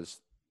when I was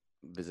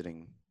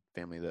visiting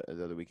family the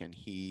other weekend,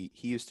 he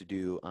used to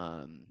do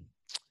I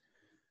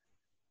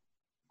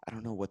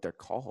don't know what they're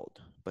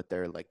called, but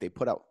they're like they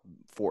put out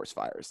forest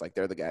fires. Like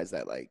they're the guys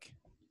that like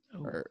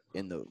oh, are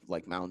in the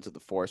like mountains of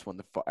the forest when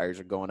the fires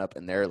are going up,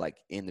 and they're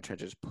like in the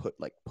trenches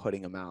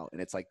putting them out,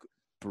 and it's like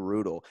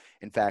brutal.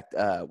 In fact,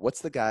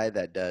 what's the guy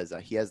that does?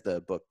 He has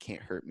the book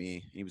 "Can't Hurt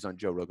Me." He was on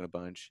Joe Rogan a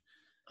bunch.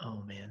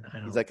 Oh man,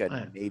 He's like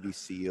a Navy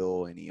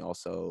SEAL, and he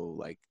also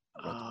like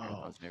runs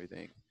marathons and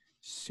everything.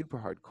 Super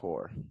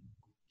hardcore.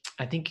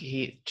 I think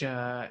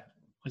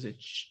was it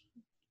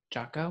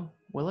Jocko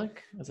Willick?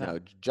 Was that? No,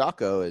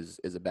 Jocko is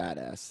a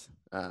badass.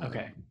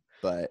 Okay.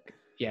 But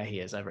yeah, he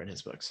is. I've read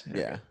his books.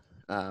 yeah,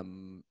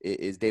 it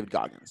is David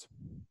Goggins.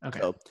 Okay.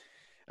 So,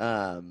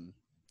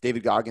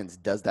 David Goggins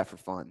does that for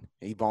fun.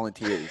 He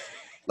volunteers.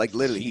 Like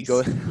literally, he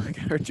goes. Like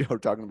I heard Joe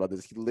talking about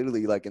this. He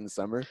literally, like in the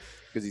summer,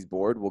 because he's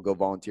bored, will go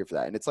volunteer for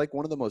that. And it's like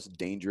one of the most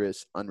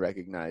dangerous,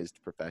 unrecognized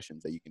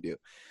professions that you can do.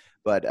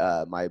 But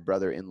my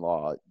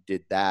brother-in-law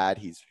did that.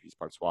 He's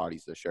part SWAT.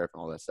 He's the sheriff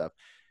and all that stuff.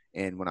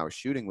 And when I was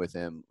shooting with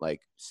him,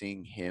 like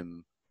seeing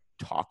him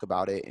talk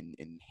about it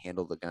and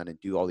handle the gun and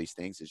do all these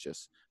things is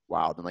just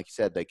wild. And like you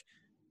said, like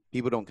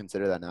people don't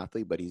consider that an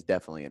athlete, but he's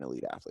definitely an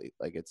elite athlete.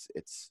 Like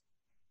it's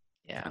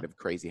kind of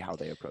crazy how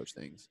they approach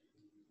things.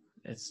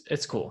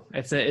 It's cool.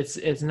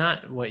 It's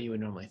not what you would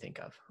normally think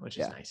of, which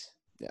is nice.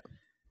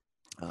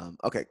 Yeah.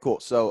 Okay, cool.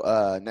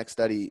 So next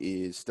study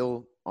is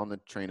still on the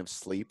train of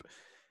sleep,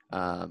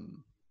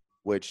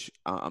 which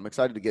I'm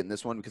excited to get in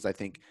this one because I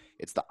think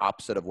it's the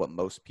opposite of what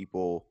most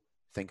people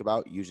think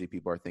about. Usually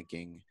people are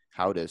thinking,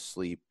 how does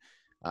sleep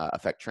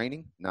affect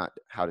training, not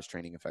how does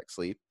training affect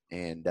sleep?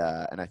 And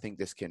I think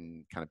this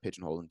can kind of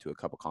pigeonhole into a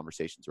couple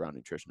conversations around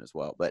nutrition as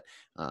well. But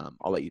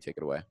I'll let you take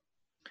it away.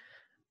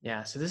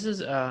 Yeah, so this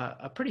is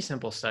a pretty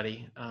simple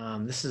study.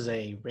 This is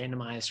a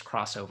randomized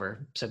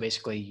crossover. So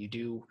basically, you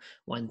do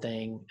one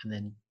thing, and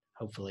then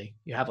hopefully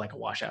you have like a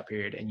washout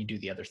period, and you do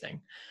the other thing.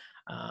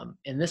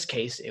 In this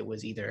case, it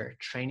was either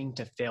training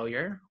to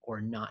failure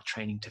or not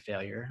training to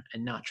failure,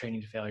 and not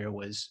training to failure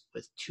was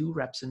with 2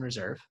 reps in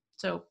reserve.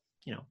 So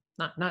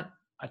not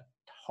a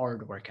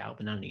hard workout,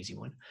 but not an easy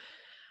one.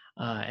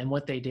 And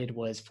what they did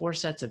was 4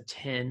 sets of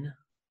 10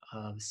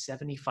 of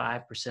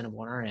 75% of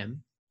 1RM.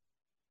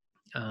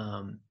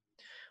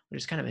 Which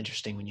is kind of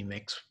interesting when you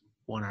mix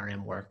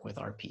 1RM work with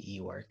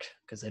RPE work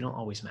because they don't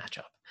always match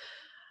up.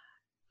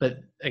 But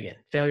again,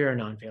 failure or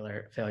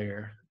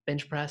non-failure,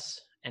 bench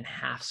press and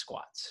half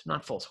squats,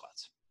 not full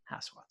squats,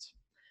 half squats.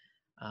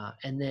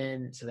 And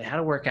then, so they had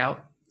a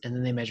workout and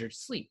then they measured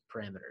sleep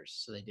parameters.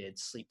 So they did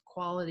sleep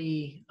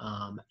quality,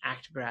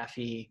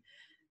 actigraphy,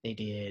 they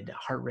did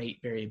heart rate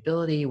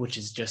variability, which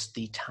is just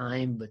the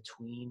time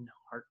between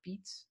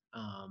heartbeats.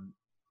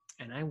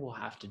 And I will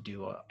have to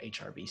do a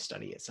HRV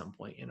study at some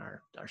point in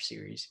our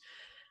series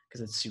because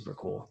it's super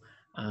cool.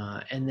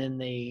 And then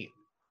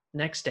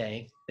next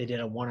day they did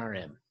a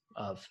 1RM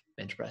of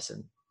bench press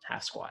and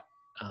half squat.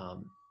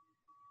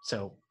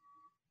 So,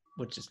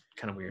 which is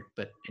kind of weird,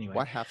 but anyway.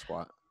 Why half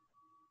squat?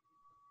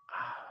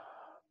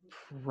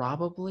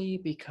 Probably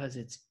because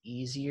it's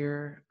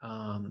easier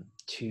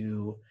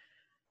to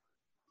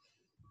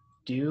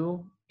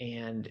do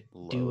and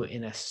do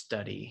in a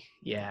study.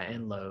 Yeah,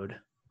 and load.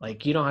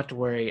 Like you don't have to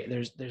worry.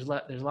 There's a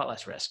lot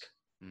less risk,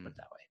 put it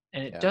that way,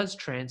 and it does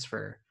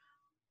transfer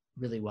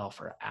really well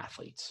for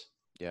athletes.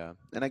 Yeah,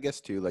 and I guess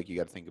too, like you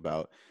got to think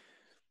about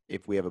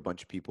if we have a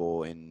bunch of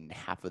people and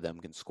half of them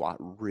can squat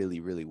really,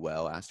 really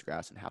well, ass to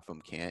grass, and half of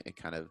them can't. It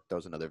kind of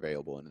throws another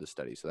variable into the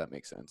study, so that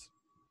makes sense.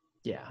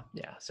 Yeah.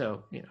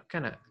 So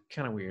kind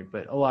of weird,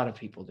 but a lot of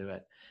people do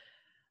it.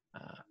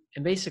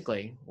 And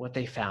basically, what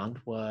they found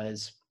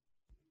was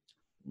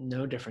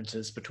no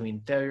differences between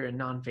failure and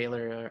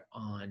non-failure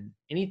on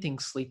anything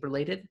sleep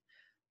related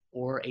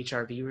or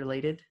HRV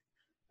related.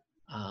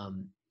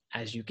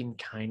 As you can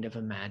kind of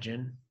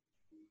imagine,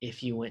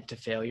 if you went to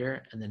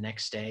failure and the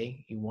next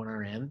day you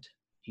 1RM'd,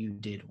 you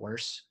did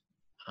worse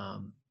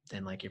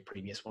than like your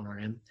previous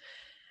 1RM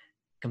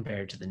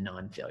compared to the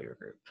non-failure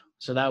group.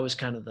 So that was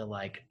kind of the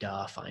like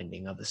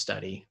finding of the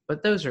study.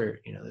 But those are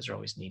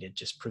always needed.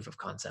 Just proof of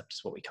concept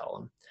is what we call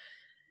them.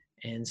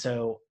 And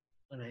so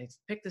when I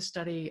picked this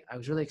study, I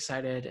was really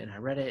excited and I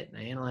read it and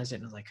I analyzed it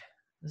and I was like,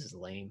 this is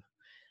lame.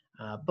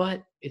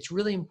 But it's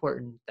really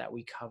important that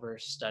we cover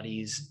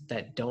studies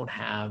that don't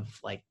have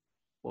like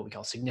what we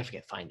call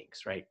significant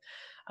findings, right?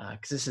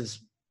 Because this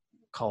is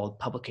called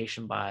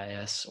publication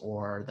bias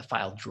or the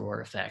file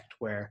drawer effect,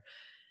 where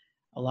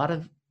a lot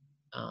of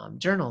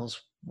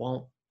journals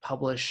won't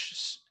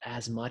publish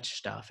as much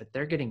stuff. If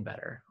they're getting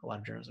better, a lot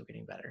of journals are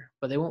getting better,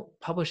 but they won't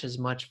publish as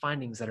much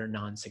findings that are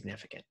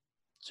non-significant.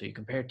 So you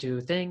compare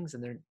 2 things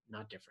and they're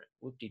not different.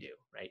 Whoop-de-doo,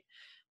 right?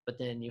 But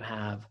then you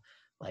have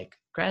like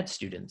grad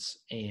students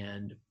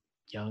and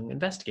young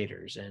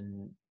investigators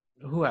and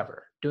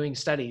whoever doing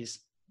studies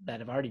that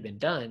have already been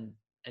done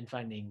and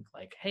finding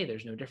like, hey,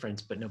 there's no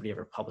difference, but nobody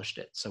ever published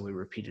it. So we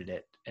repeated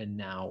it and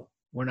now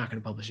we're not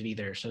going to publish it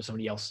either. So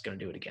somebody else is going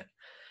to do it again.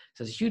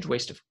 So it's a huge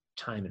waste of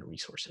time and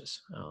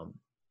resources.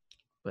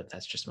 But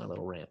that's just my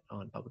little rant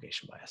on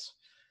publication bias.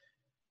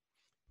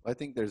 I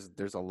think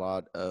there's a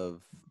lot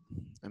of,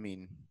 I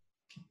mean,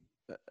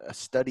 a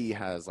study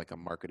has like a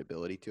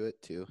marketability to it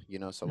too,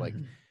 so like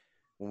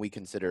when we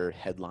consider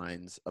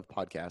headlines of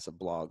podcasts, of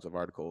blogs, of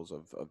articles,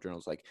 of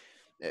journals, like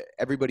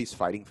everybody's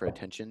fighting for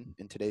attention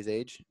in today's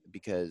age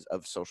because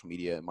of social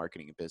media and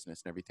marketing and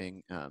business and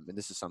everything. And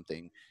this is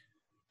something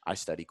I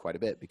study quite a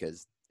bit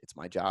because it's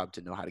my job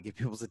to know how to get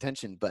people's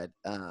attention. But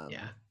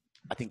Yeah.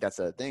 I think that's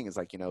a thing, is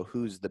like,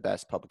 who's the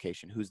best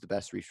publication, who's the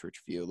best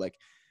research view? Like,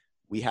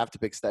 we have to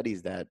pick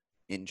studies that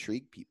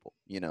intrigue people,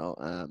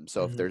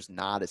 so if Hmm. there's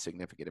not a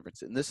significant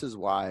difference, and this is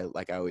why,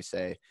 like I always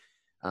say,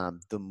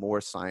 the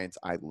more science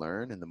I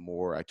learn and the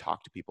more I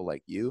talk to people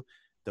like you,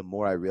 the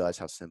more I realize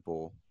how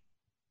simple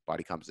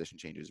body composition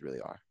changes really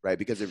are, right?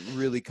 Because it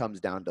really comes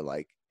down to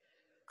like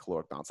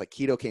caloric balance. Like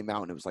keto came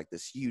out and it was like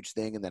this huge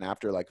thing, and then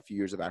after like a few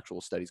years of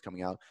actual studies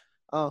coming out,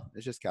 oh,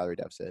 it's just calorie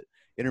deficit.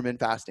 Intermittent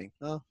fasting,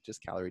 oh,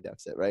 just calorie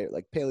deficit, right?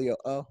 Like paleo,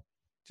 oh,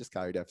 just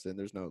calorie deficit. And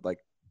there's no like,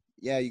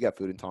 yeah, you got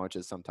food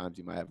intolerances. Sometimes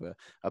you might have a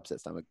upset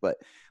stomach, but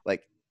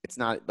like it's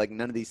not like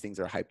none of these things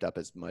are hyped up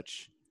as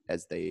much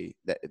as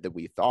that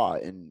we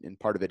thought, and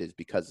part of it is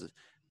because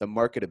the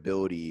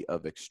marketability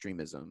of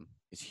extremism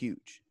is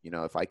huge.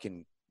 If I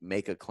can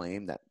make a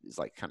claim that is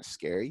like kind of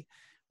scary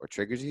or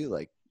triggers you,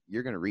 like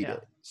you're going to read Yeah.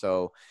 it.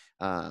 So,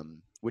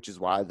 which is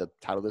why the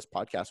title of this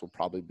podcast will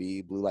probably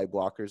be "Blue Light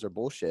Blockers Are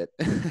Bullshit."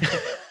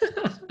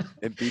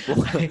 And people,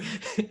 I,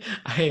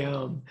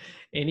 I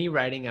any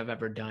writing I've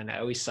ever done, I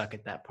always suck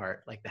at that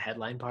part, like the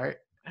headline part.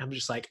 I'm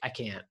just like, I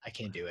can't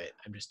do it.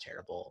 I'm just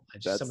terrible.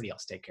 that's Somebody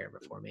else take care of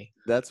it for me.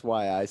 that's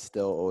why I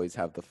still always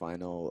have the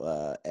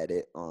final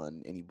edit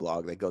on any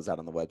blog that goes out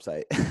on the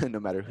website, no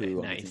matter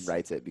who on the team Nice.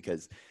 writes it,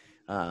 because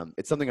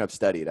it's something I've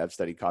studied. I've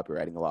studied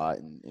copywriting a lot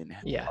and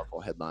Yeah.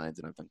 powerful headlines,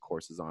 and I've done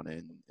courses on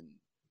it.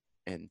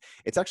 And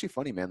it's actually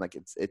funny, man. Like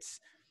it's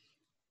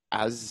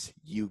as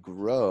you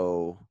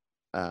grow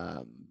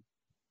um,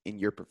 in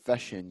your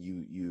profession,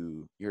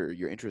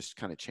 your interests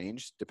kind of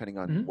change depending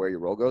on Hmm. where your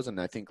role goes. And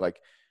I think like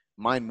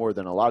mine, more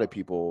than a lot of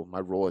people, my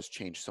role has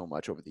changed so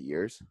much over the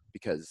years,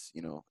 because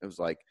it was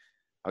like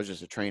I was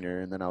just a trainer,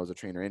 and then I was a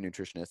trainer and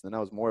nutritionist, and then I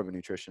was more of a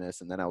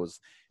nutritionist, and then I was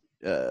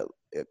uh,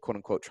 quote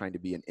unquote trying to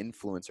be an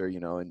influencer,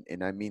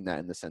 and I mean that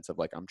in the sense of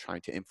like I'm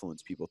trying to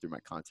influence people through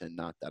my content,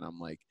 not that I'm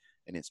like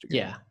an Instagram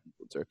Yeah.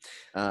 influencer,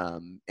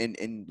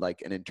 and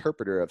like an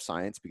interpreter of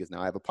science, because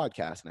now I have a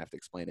podcast and I have to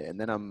explain it, and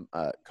then I'm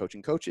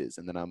coaching coaches,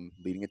 and then I'm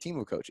leading a team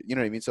of coaches. You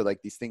know what I mean? So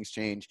like these things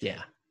change,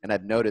 Yeah. and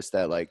I've noticed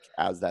that like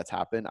as that's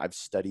happened, I've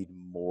studied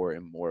more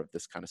and more of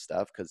this kind of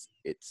stuff, because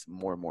it's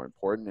more and more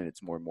important, and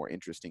it's more and more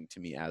interesting to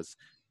me as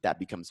that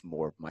becomes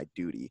more of my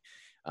duty.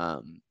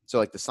 So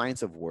like the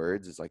science of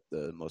words is like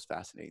the most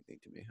fascinating thing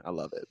to me. I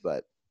love it,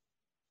 but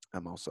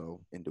I'm also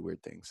into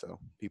weird things, so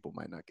people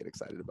might not get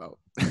excited about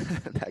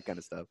that kind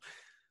of stuff.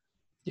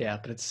 Yeah.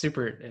 But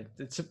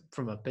it's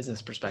from a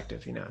business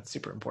perspective, it's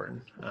super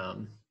important.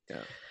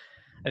 Yeah,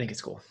 I think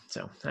it's cool.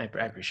 So I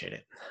appreciate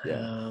it.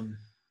 yeah,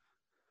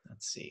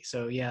 Let's see.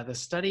 So yeah, the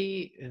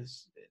study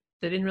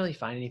they didn't really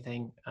find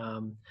anything.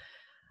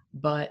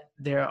 But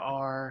there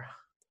are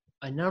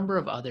a number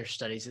of other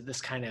studies that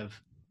this kind of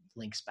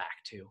links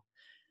back to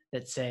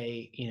that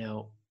say,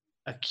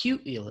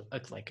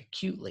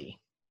 acutely,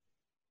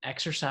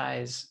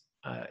 exercise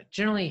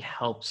generally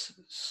helps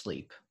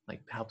sleep,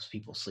 like helps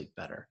people sleep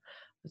better.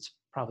 It's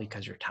probably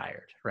because you're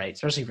tired, right?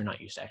 Especially if you're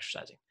not used to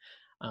exercising.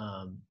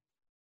 Um,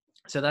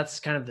 so that's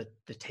kind of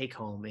the take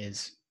home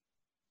is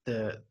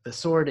the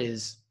sword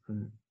is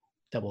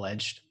double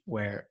edged,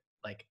 where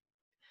like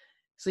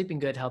sleeping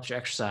good helps your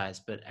exercise,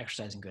 but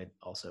exercising good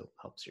also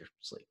helps your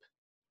sleep.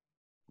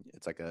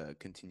 it's like a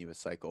continuous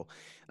cycle.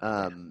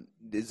 Yeah.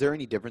 Is there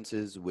any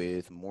differences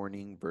with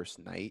morning versus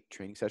night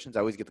training sessions? I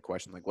always get the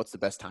question like, what's the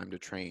best time to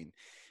train?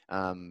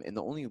 And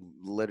the only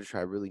literature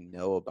I really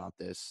know about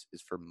this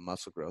is for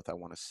muscle growth, I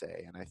want to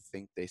say, and I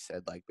think they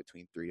said like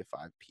between 3 to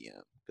 5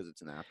 p.m. because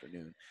it's in the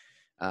afternoon.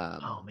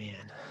 Oh Um,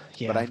 man. but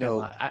Yeah, I I've got a know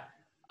lot.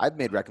 I've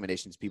made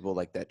recommendations to people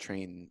like that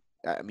train.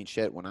 I mean,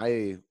 shit, when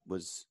I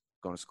was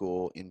going to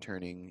school,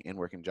 interning, and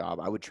working job,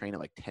 I would train at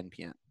like 10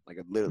 p.m. Like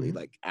I'd literally, Mhm.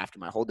 like after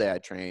my whole day,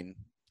 I'd train,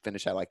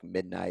 finish at like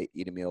midnight,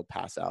 eat a meal,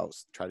 pass out,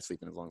 try to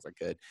sleep in as long as I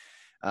could.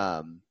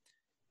 Um,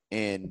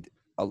 and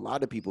a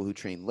lot of people who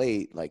train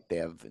late, like they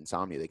have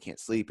insomnia, they can't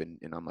sleep. And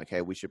I'm like,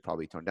 hey, we should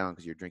probably tone down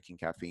because you're drinking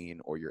caffeine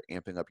or you're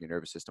amping up your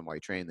nervous system while you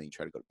train, then you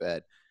try to go to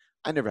bed.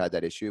 I never had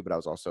that issue, but I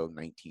was also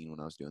 19 when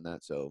I was doing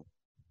that. So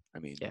I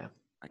mean, Yeah.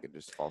 I could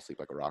just fall asleep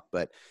like a rock.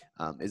 But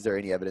is there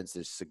any evidence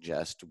to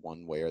suggest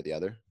one way or the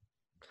other?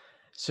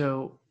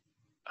 So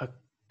uh,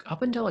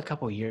 up until a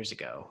couple years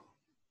ago,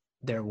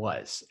 there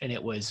was, and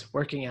it was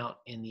working out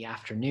in the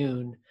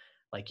afternoon.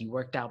 Like you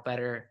worked out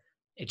better.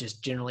 It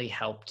just generally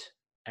helped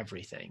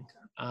everything.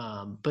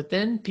 But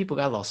then people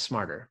got a little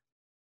smarter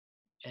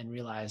and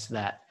realized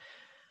that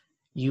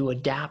you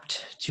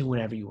adapt to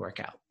whenever you work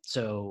out.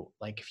 So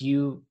like if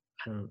you,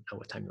 I don't know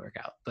what time you work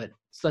out, but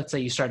let's say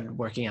you started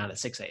working out at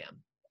 6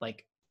 a.m.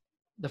 Like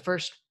the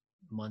first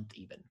month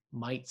even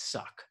might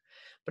suck.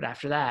 But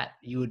after that,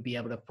 you would be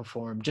able to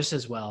perform just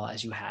as well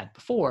as you had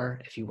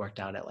before if you worked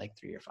out at like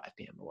 3 or 5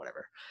 p.m. or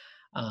whatever.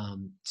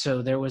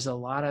 So there was a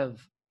lot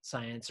of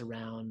science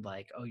around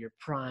like, oh, you're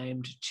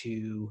primed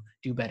to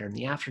do better in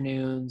the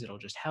afternoons. It'll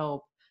just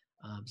help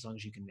as long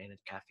as you can manage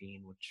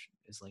caffeine, which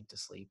is linked to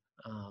sleep.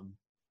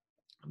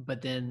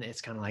 But then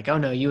it's kind of like, oh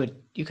no, you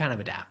kind of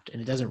adapt,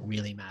 and it doesn't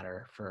really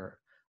matter for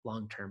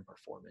long-term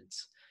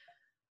performance.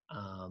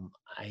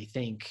 I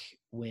think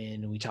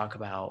when we talk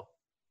about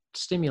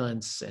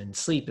stimulants and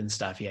sleep and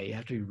stuff, yeah, you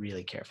have to be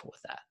really careful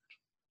with that.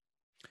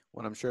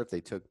 Well, I'm sure if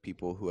they took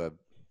people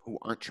who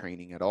aren't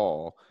training at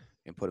all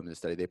and put them in the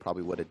study, they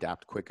probably would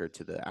adapt quicker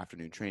to the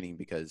afternoon training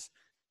because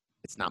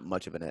it's not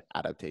much of an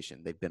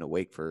adaptation. They've been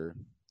awake for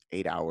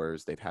 8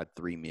 hours. They've had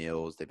 3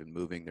 meals. They've been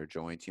moving their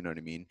joints. You know what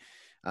I mean?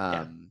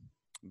 Yeah.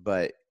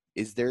 But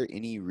is there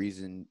any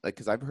reason, like,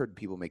 because I've heard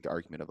people make the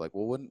argument of like,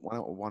 well, why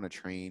don't we want to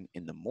train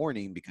in the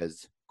morning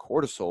because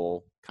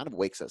cortisol kind of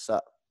wakes us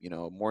up.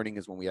 Morning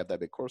is when we have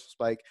that big cortisol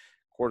spike.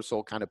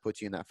 Cortisol kind of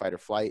puts you in that fight or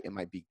flight. It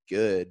might be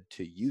good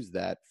to use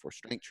that for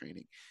strength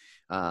training.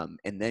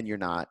 And then you're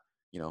not,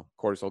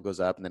 cortisol goes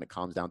up and then it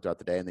calms down throughout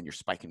the day and then you're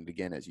spiking it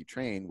again as you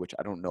train, which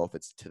I don't know if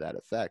it's to that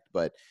effect,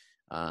 but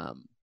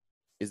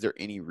is there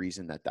any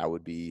reason that that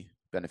would be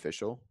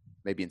beneficial?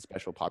 Maybe in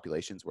special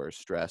populations where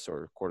stress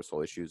or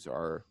cortisol issues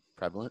are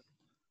prevalent?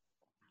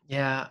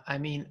 Yeah. I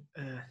mean,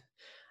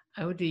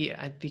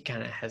 I'd be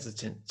kind of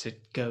hesitant to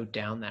go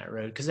down that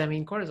road because I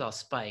mean, cortisol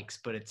spikes,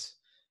 but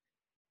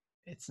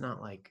it's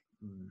not like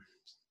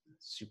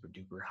super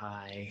duper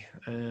high.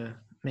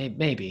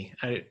 Maybe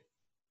I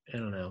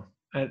don't know.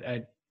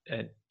 I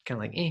kind of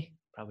like,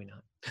 probably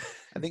not.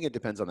 I think it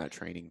depends on that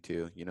training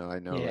too. I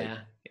know like Yeah,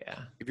 yeah,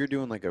 if you're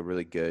doing like a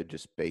really good,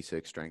 just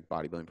basic strength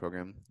bodybuilding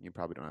program, you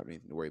probably don't have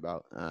anything to worry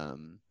about.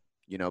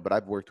 But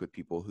I've worked with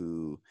people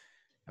who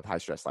have high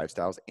stress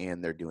lifestyles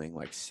and they're doing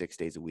like 6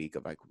 days a week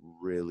of like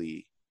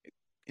really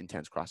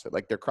intense CrossFit.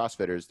 Like they're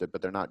CrossFitters,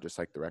 but they're not just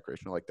like the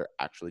recreational, like they're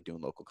actually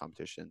doing local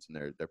competitions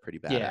and they're pretty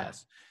yeah,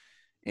 badass.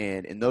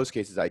 And in those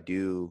cases, I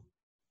do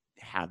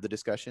have the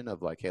discussion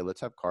of like, hey,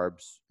 let's have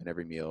carbs in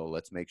every meal.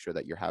 Let's make sure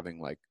that you're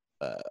having like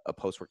a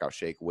post-workout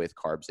shake with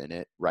carbs in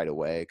it right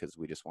away because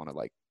we just want to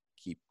like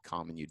keep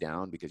calming you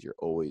down because you're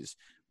always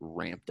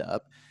ramped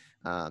up.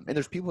 And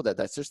there's people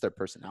that's just their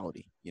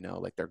personality,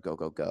 like they're go,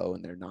 go, go,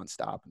 and they're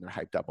nonstop and they're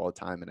hyped up all the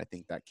time. And I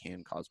think that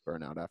can cause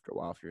burnout after a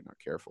while if you're not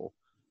careful.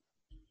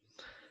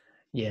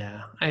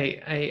 yeah.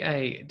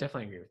 I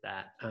definitely agree with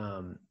that.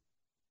 And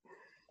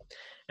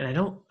I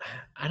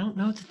don't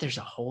know that there's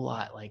a whole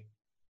lot like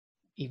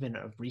even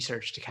of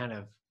research to kind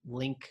of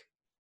link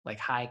like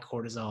high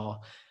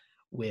cortisol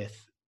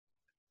with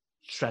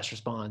stress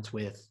response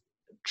with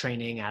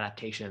training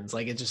adaptations.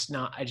 Like it's just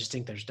not. I just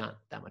think there's not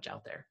that much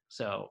out there.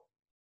 So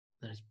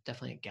there's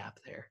definitely a gap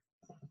there.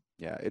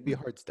 Yeah, it'd be a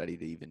hard study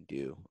to even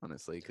do,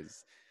 honestly,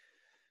 because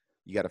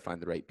you got to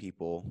find the right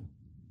people.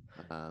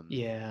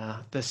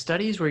 Yeah, the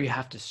studies where you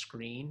have to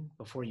screen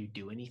before you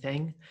do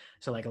anything.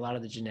 So, like a lot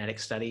of the genetic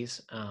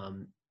studies,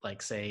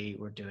 like say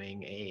we're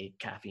doing a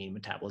caffeine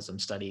metabolism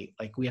study,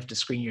 like we have to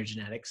screen your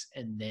genetics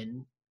and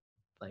then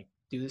like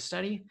do the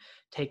study,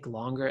 take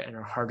longer and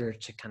are harder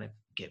to kind of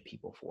get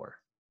people for.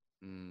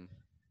 mm,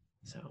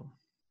 So,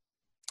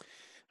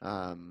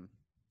 um,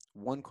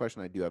 One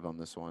question I do have on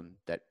this one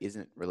that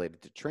isn't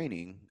related to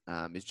training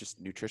is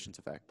just nutrition's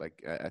effect.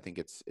 Like I think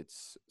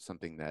it's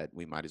something that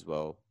we might as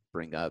well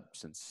bring up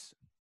since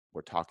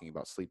we're talking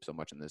about sleep so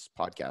much in this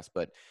podcast.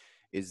 But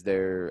is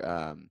there,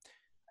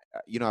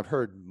 I've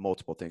heard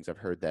multiple things. I've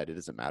heard that it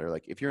doesn't matter.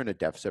 Like if you're in a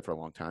deficit for a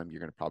long time, you're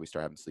going to probably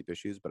start having sleep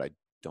issues. But I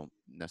don't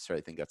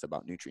necessarily think that's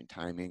about nutrient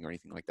timing or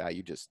anything like that.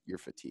 You're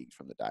fatigued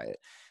from the diet,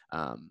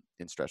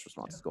 and stress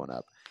response yeah. is going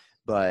up.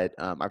 But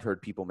I've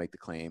heard people make the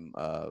claim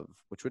of,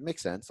 which would make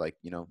sense, like,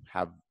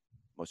 have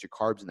most of your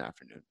carbs in the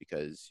afternoon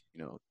because,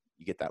 you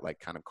get that like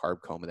kind of carb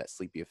coma, that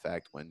sleepy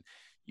effect when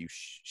you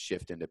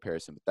shift into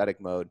parasympathetic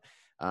mode.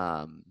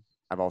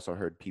 I've also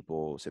heard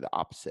people say the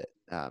opposite.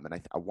 And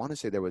I want to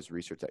say there was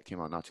research that came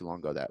out not too long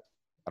ago that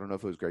I don't know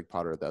if it was Greg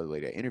Potter or the other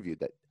lady I interviewed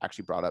that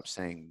actually brought up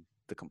saying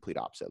the complete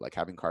opposite, like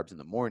having carbs in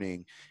the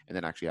morning and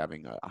then actually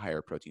having a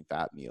higher protein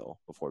fat meal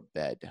before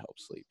bed to help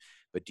sleep.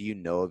 But do you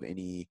know of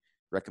any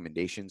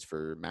recommendations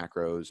for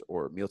macros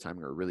or meal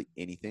timing or really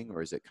anything,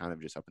 or is it kind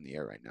of just up in the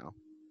air right now?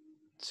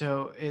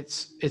 So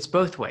it's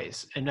both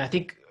ways, and I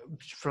think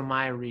from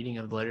my reading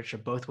of the literature,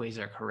 both ways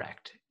are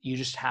correct. You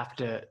just have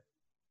to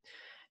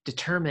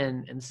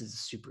determine, and this is a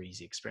super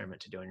easy experiment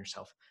to do on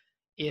yourself,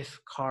 if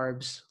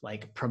carbs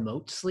like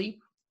promote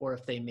sleep or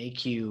if they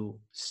make you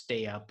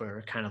stay up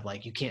or kind of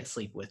like you can't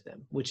sleep with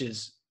them, which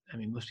is, I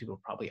mean, most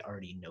people probably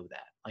already know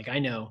that. Like I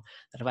know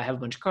that if I have a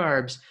bunch of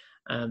carbs,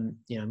 I'm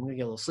going to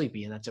get a little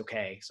sleepy and that's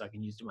okay. So I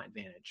can use it to my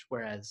advantage.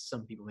 Whereas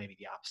some people may be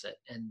the opposite.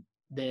 And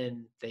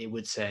then they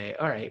would say,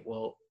 all right,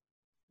 well,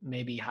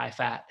 maybe high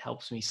fat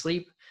helps me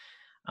sleep.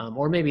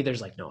 Or maybe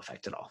there's like no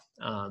effect at all.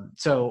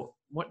 So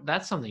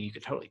that's something you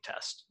could totally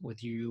test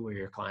with you or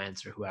your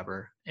clients or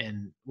whoever,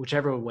 and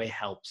whichever way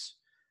helps,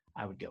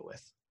 I would go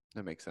with.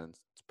 That makes sense.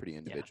 It's pretty Yeah,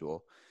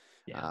 individual.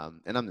 yeah,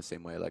 And I'm the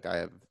same way. Like I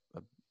have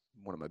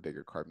one of my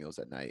bigger carb meals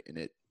at night and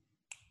it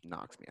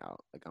knocks me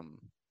out. Like I'm,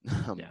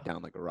 I'm yeah,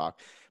 down like a rock.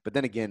 But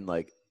then again,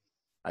 like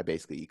I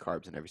basically eat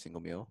carbs in every single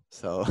meal.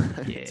 So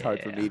it's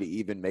hard for me yeah, to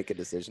even make a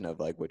decision of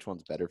like which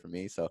one's better for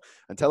me. So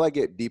until I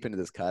get deep into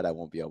this cut, I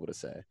won't be able to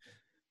say.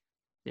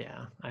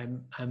 yeah.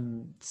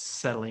 I'm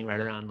settling right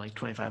around like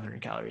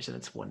 2,500 calories, and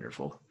it's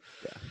wonderful.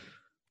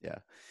 Yeah.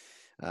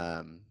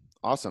 Yeah.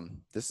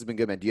 Awesome. This has been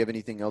good, man. Do you have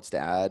anything else to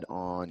add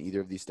on either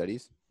of these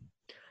studies?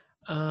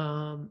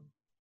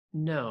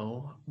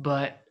 No,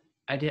 but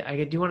I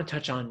do want to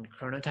touch on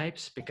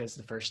chronotypes because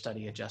the first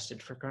study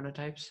adjusted for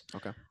chronotypes.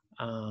 Okay.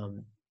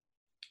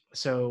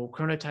 So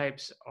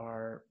chronotypes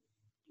are,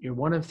 you're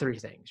one of three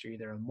things. You're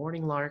either a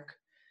morning lark,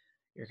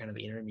 you're kind of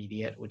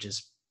intermediate, which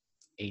is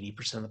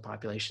 80% of the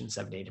population,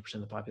 70-80%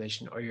 of the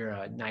population, or you're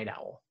a night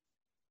owl.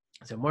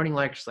 So morning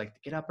larks like to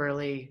get up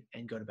early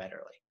and go to bed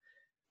early.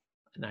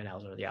 Night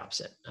owls are the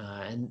opposite.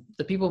 And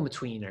the people in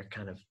between are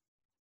kind of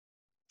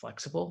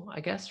flexible, I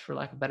guess, for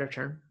lack of a better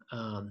term.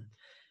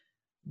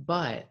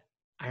 But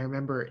I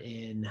remember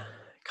in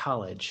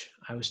college,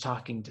 I was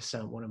talking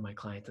to one of my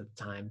clients at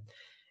the time,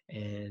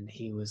 and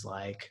he was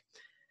like,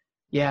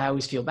 yeah, I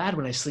always feel bad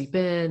when I sleep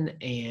in,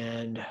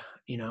 and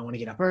I want to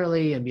get up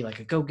early and be like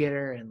a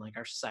go-getter, and like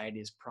our society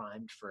is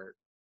primed for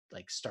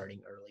like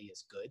starting early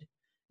is good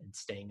and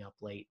staying up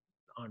late,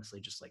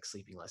 honestly, just like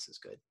sleeping less is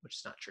good, which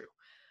is not true.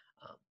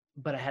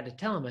 But I had to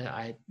tell him,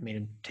 I made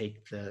him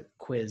take the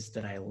quiz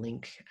that I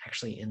link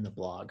actually in the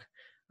blog.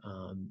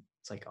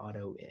 It's like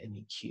auto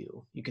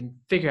MEQ. You can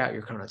figure out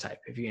your chronotype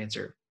if you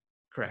answer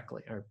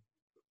correctly or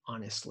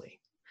honestly.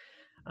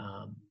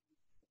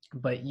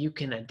 But you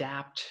can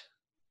adapt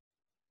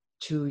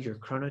to your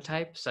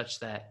chronotype such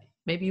that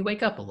maybe you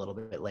wake up a little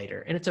bit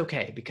later, and it's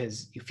okay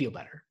because you feel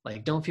better.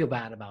 Like, don't feel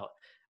bad about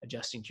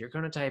adjusting to your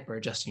chronotype or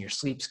adjusting your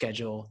sleep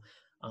schedule,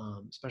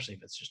 especially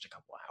if it's just a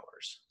couple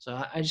hours.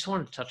 So I just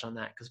wanted to touch on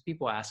that because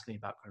people ask me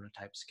about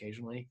chronotypes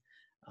occasionally.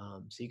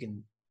 So you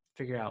can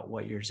figure out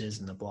what yours is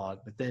in the blog,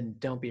 but then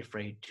don't be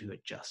afraid to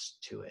adjust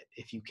to it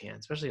if you can,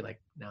 especially like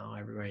now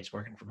everybody's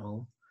working from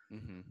home.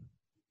 Mm-hmm.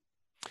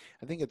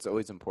 I think it's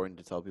always important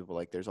to tell people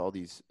like there's all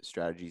these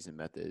strategies and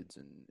methods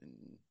and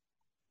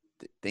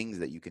things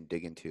that you can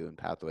dig into and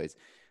pathways,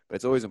 but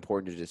it's always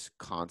important to just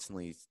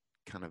constantly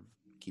kind of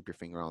keep your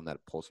finger on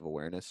that pulse of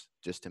awareness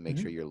just to make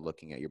sure you're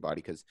looking at your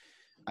body. Because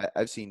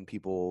I've seen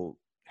people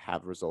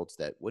have results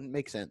that wouldn't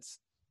make sense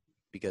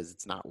because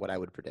it's not what I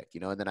would predict,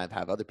 and then I've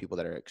other people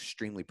that are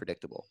extremely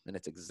predictable and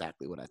it's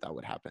exactly what I thought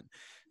would happen.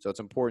 So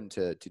it's important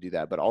to do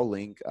that, but I'll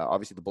link,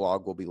 obviously the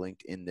blog will be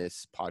linked in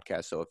this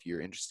podcast. So if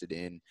you're interested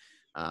in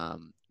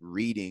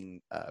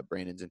reading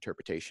Brandon's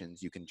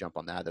interpretations, you can jump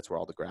on that. That's where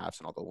all the graphs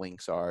and all the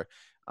links are.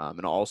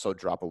 And I'll also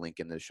drop a link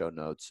in the show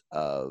notes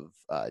of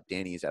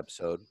Danny's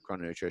episode,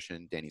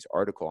 Chrononutrition, Danny's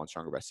article on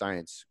Stronger by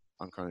Science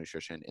on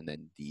chrononutrition, and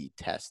then the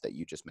test that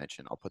you just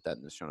mentioned. I'll put that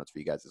in the show notes for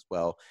you guys as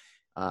well.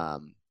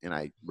 And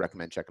I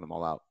recommend checking them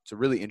all out. It's a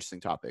really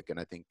interesting topic. And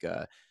I think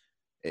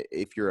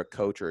if you're a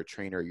coach or a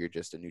trainer, you're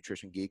just a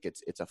nutrition geek,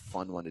 it's a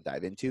fun one to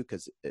dive into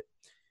because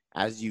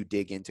as you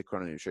dig into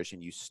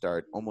chrononutrition, you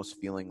start almost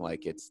feeling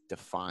like it's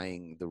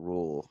defying the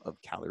rule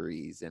of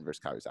calories in versus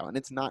calories out. And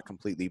it's not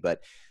completely,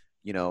 but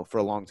for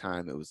a long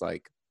time, it was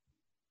like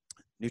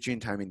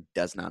nutrient timing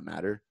does not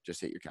matter.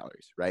 Just hit your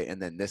calories, right?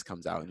 And then this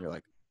comes out and you're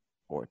like,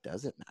 or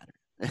does it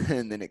matter?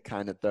 And then it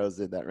kind of throws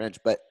in that wrench.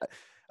 But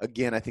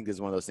again, I think this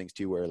is one of those things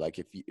too, where like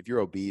if you're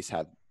obese,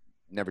 have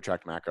never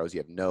tracked macros,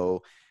 you have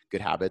no good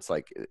habits,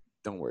 like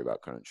don't worry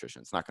about chrononutrition.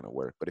 It's not going to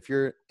work. But if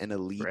you're an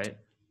elite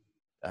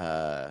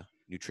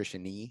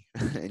nutrition-y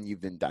and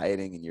you've been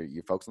dieting and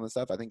you're focused on this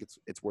stuff, I think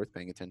it's worth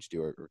paying attention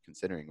to or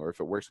considering, or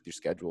if it works with your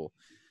schedule.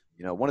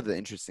 One of the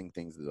interesting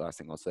things, the last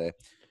thing I'll say,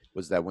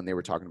 was that when they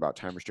were talking about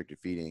time restricted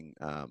feeding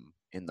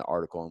in the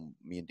article, and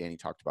me and Danny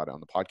talked about it on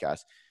the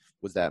podcast,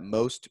 was that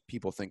most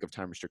people think of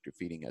time restricted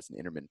feeding as an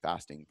intermittent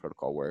fasting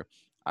protocol where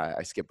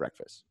I skip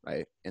breakfast,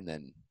 right? And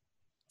then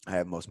I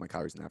have most of my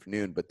calories in the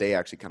afternoon, but they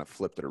actually kind of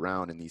flipped it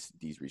around, and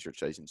these research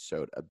studies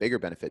showed a bigger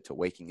benefit to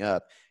waking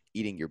up,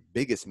 eating your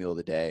biggest meal of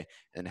the day,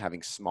 and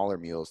having smaller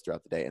meals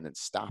throughout the day, and then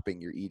stopping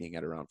your eating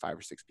at around 5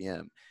 or 6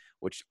 p.m.,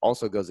 which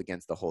also goes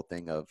against the whole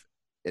thing of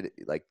it,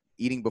 like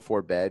eating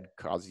before bed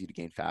causes you to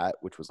gain fat,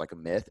 which was like a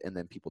myth, and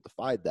then people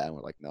defied that and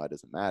were like, no, it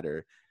doesn't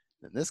matter.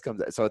 And this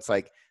comes, so it's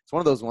like it's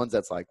one of those ones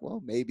that's like,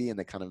 well, maybe, and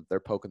they're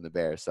poking the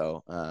bear.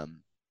 So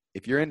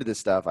if you're into this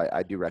stuff,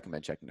 I do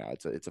recommend checking it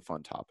out. It's a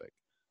fun topic.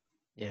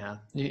 Yeah.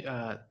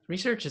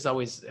 Research is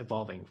always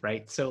evolving,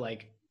 right? So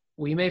like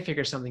we may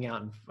figure something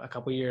out in a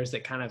couple of years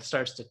that kind of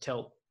starts to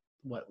tilt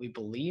what we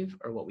believe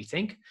or what we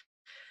think.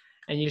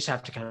 And you just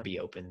have to kind of be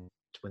open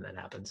to when that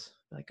happens.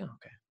 Like, oh,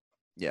 okay.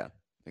 Yeah,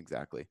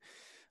 exactly.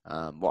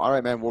 Well, all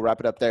right, man, we'll wrap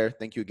it up there.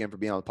 Thank you again for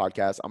being on the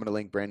podcast. I'm going to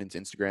link Brandon's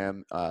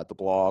Instagram, the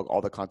blog,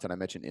 all the content I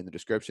mentioned in the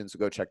description. So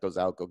go check those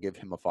out. Go give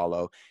him a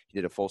follow. He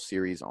did a full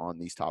series on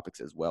these topics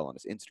as well on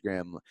his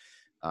Instagram,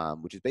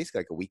 which is basically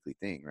like a weekly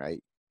thing,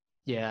 right?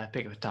 Yeah, I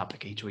pick up a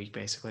topic each week,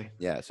 basically.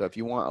 Yeah, so if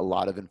you want a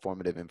lot of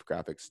informative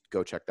infographics,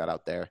 go check that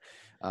out there.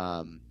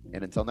 And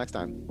until next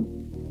time.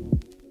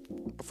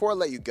 Before I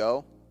let you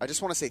go, I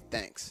just want to say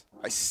thanks.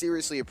 I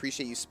seriously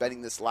appreciate you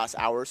spending this last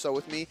hour or so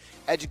with me,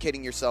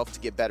 educating yourself to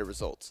get better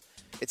results.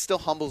 It still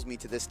humbles me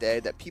to this day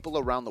that people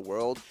around the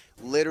world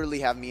literally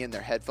have me in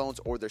their headphones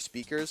or their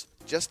speakers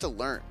just to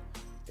learn.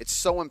 It's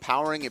so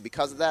empowering, and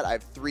because of that, I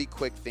have 3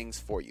 quick things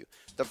for you.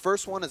 The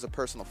first one is a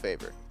personal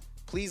favor.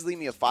 please leave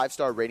me a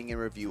 5-star rating and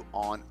review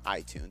on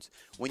iTunes.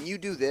 When you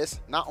do this,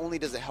 not only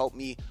does it help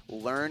me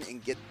learn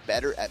and get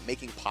better at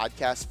making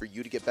podcasts for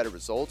you to get better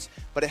results,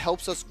 but it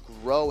helps us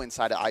grow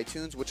inside of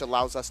iTunes, which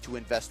allows us to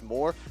invest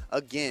more,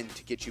 again,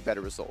 to get you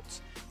better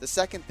results. The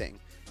second thing,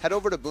 head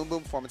over to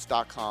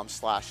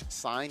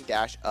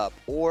boomboomperformance.com/sign-up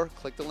or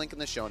click the link in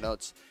the show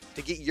notes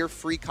to get your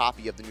free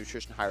copy of the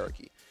Nutrition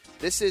Hierarchy.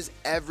 This is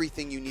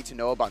everything you need to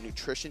know about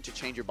nutrition to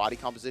change your body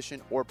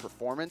composition or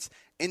performance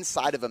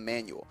inside of a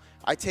manual.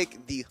 I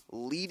take the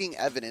leading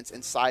evidence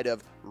inside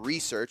of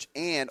research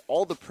and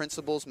all the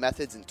principles,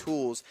 methods, and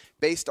tools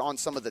based on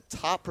some of the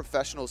top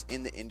professionals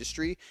in the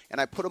industry, and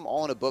I put them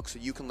all in a book so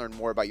you can learn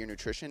more about your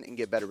nutrition and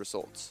get better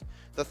results.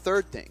 The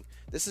third thing,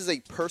 this is a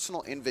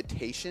personal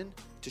invitation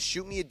to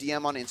shoot me a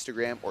DM on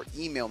Instagram or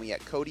email me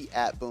at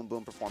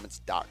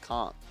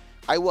cody@boomboomperformance.com.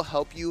 I will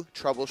help you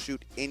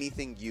troubleshoot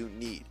anything you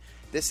need.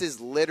 This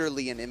is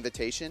literally an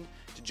invitation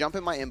to jump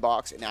in my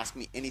inbox and ask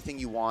me anything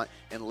you want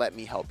and let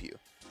me help you.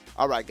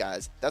 All right,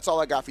 guys, that's all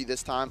I got for you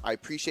this time. I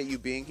appreciate you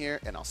being here,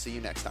 and I'll see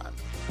you next time.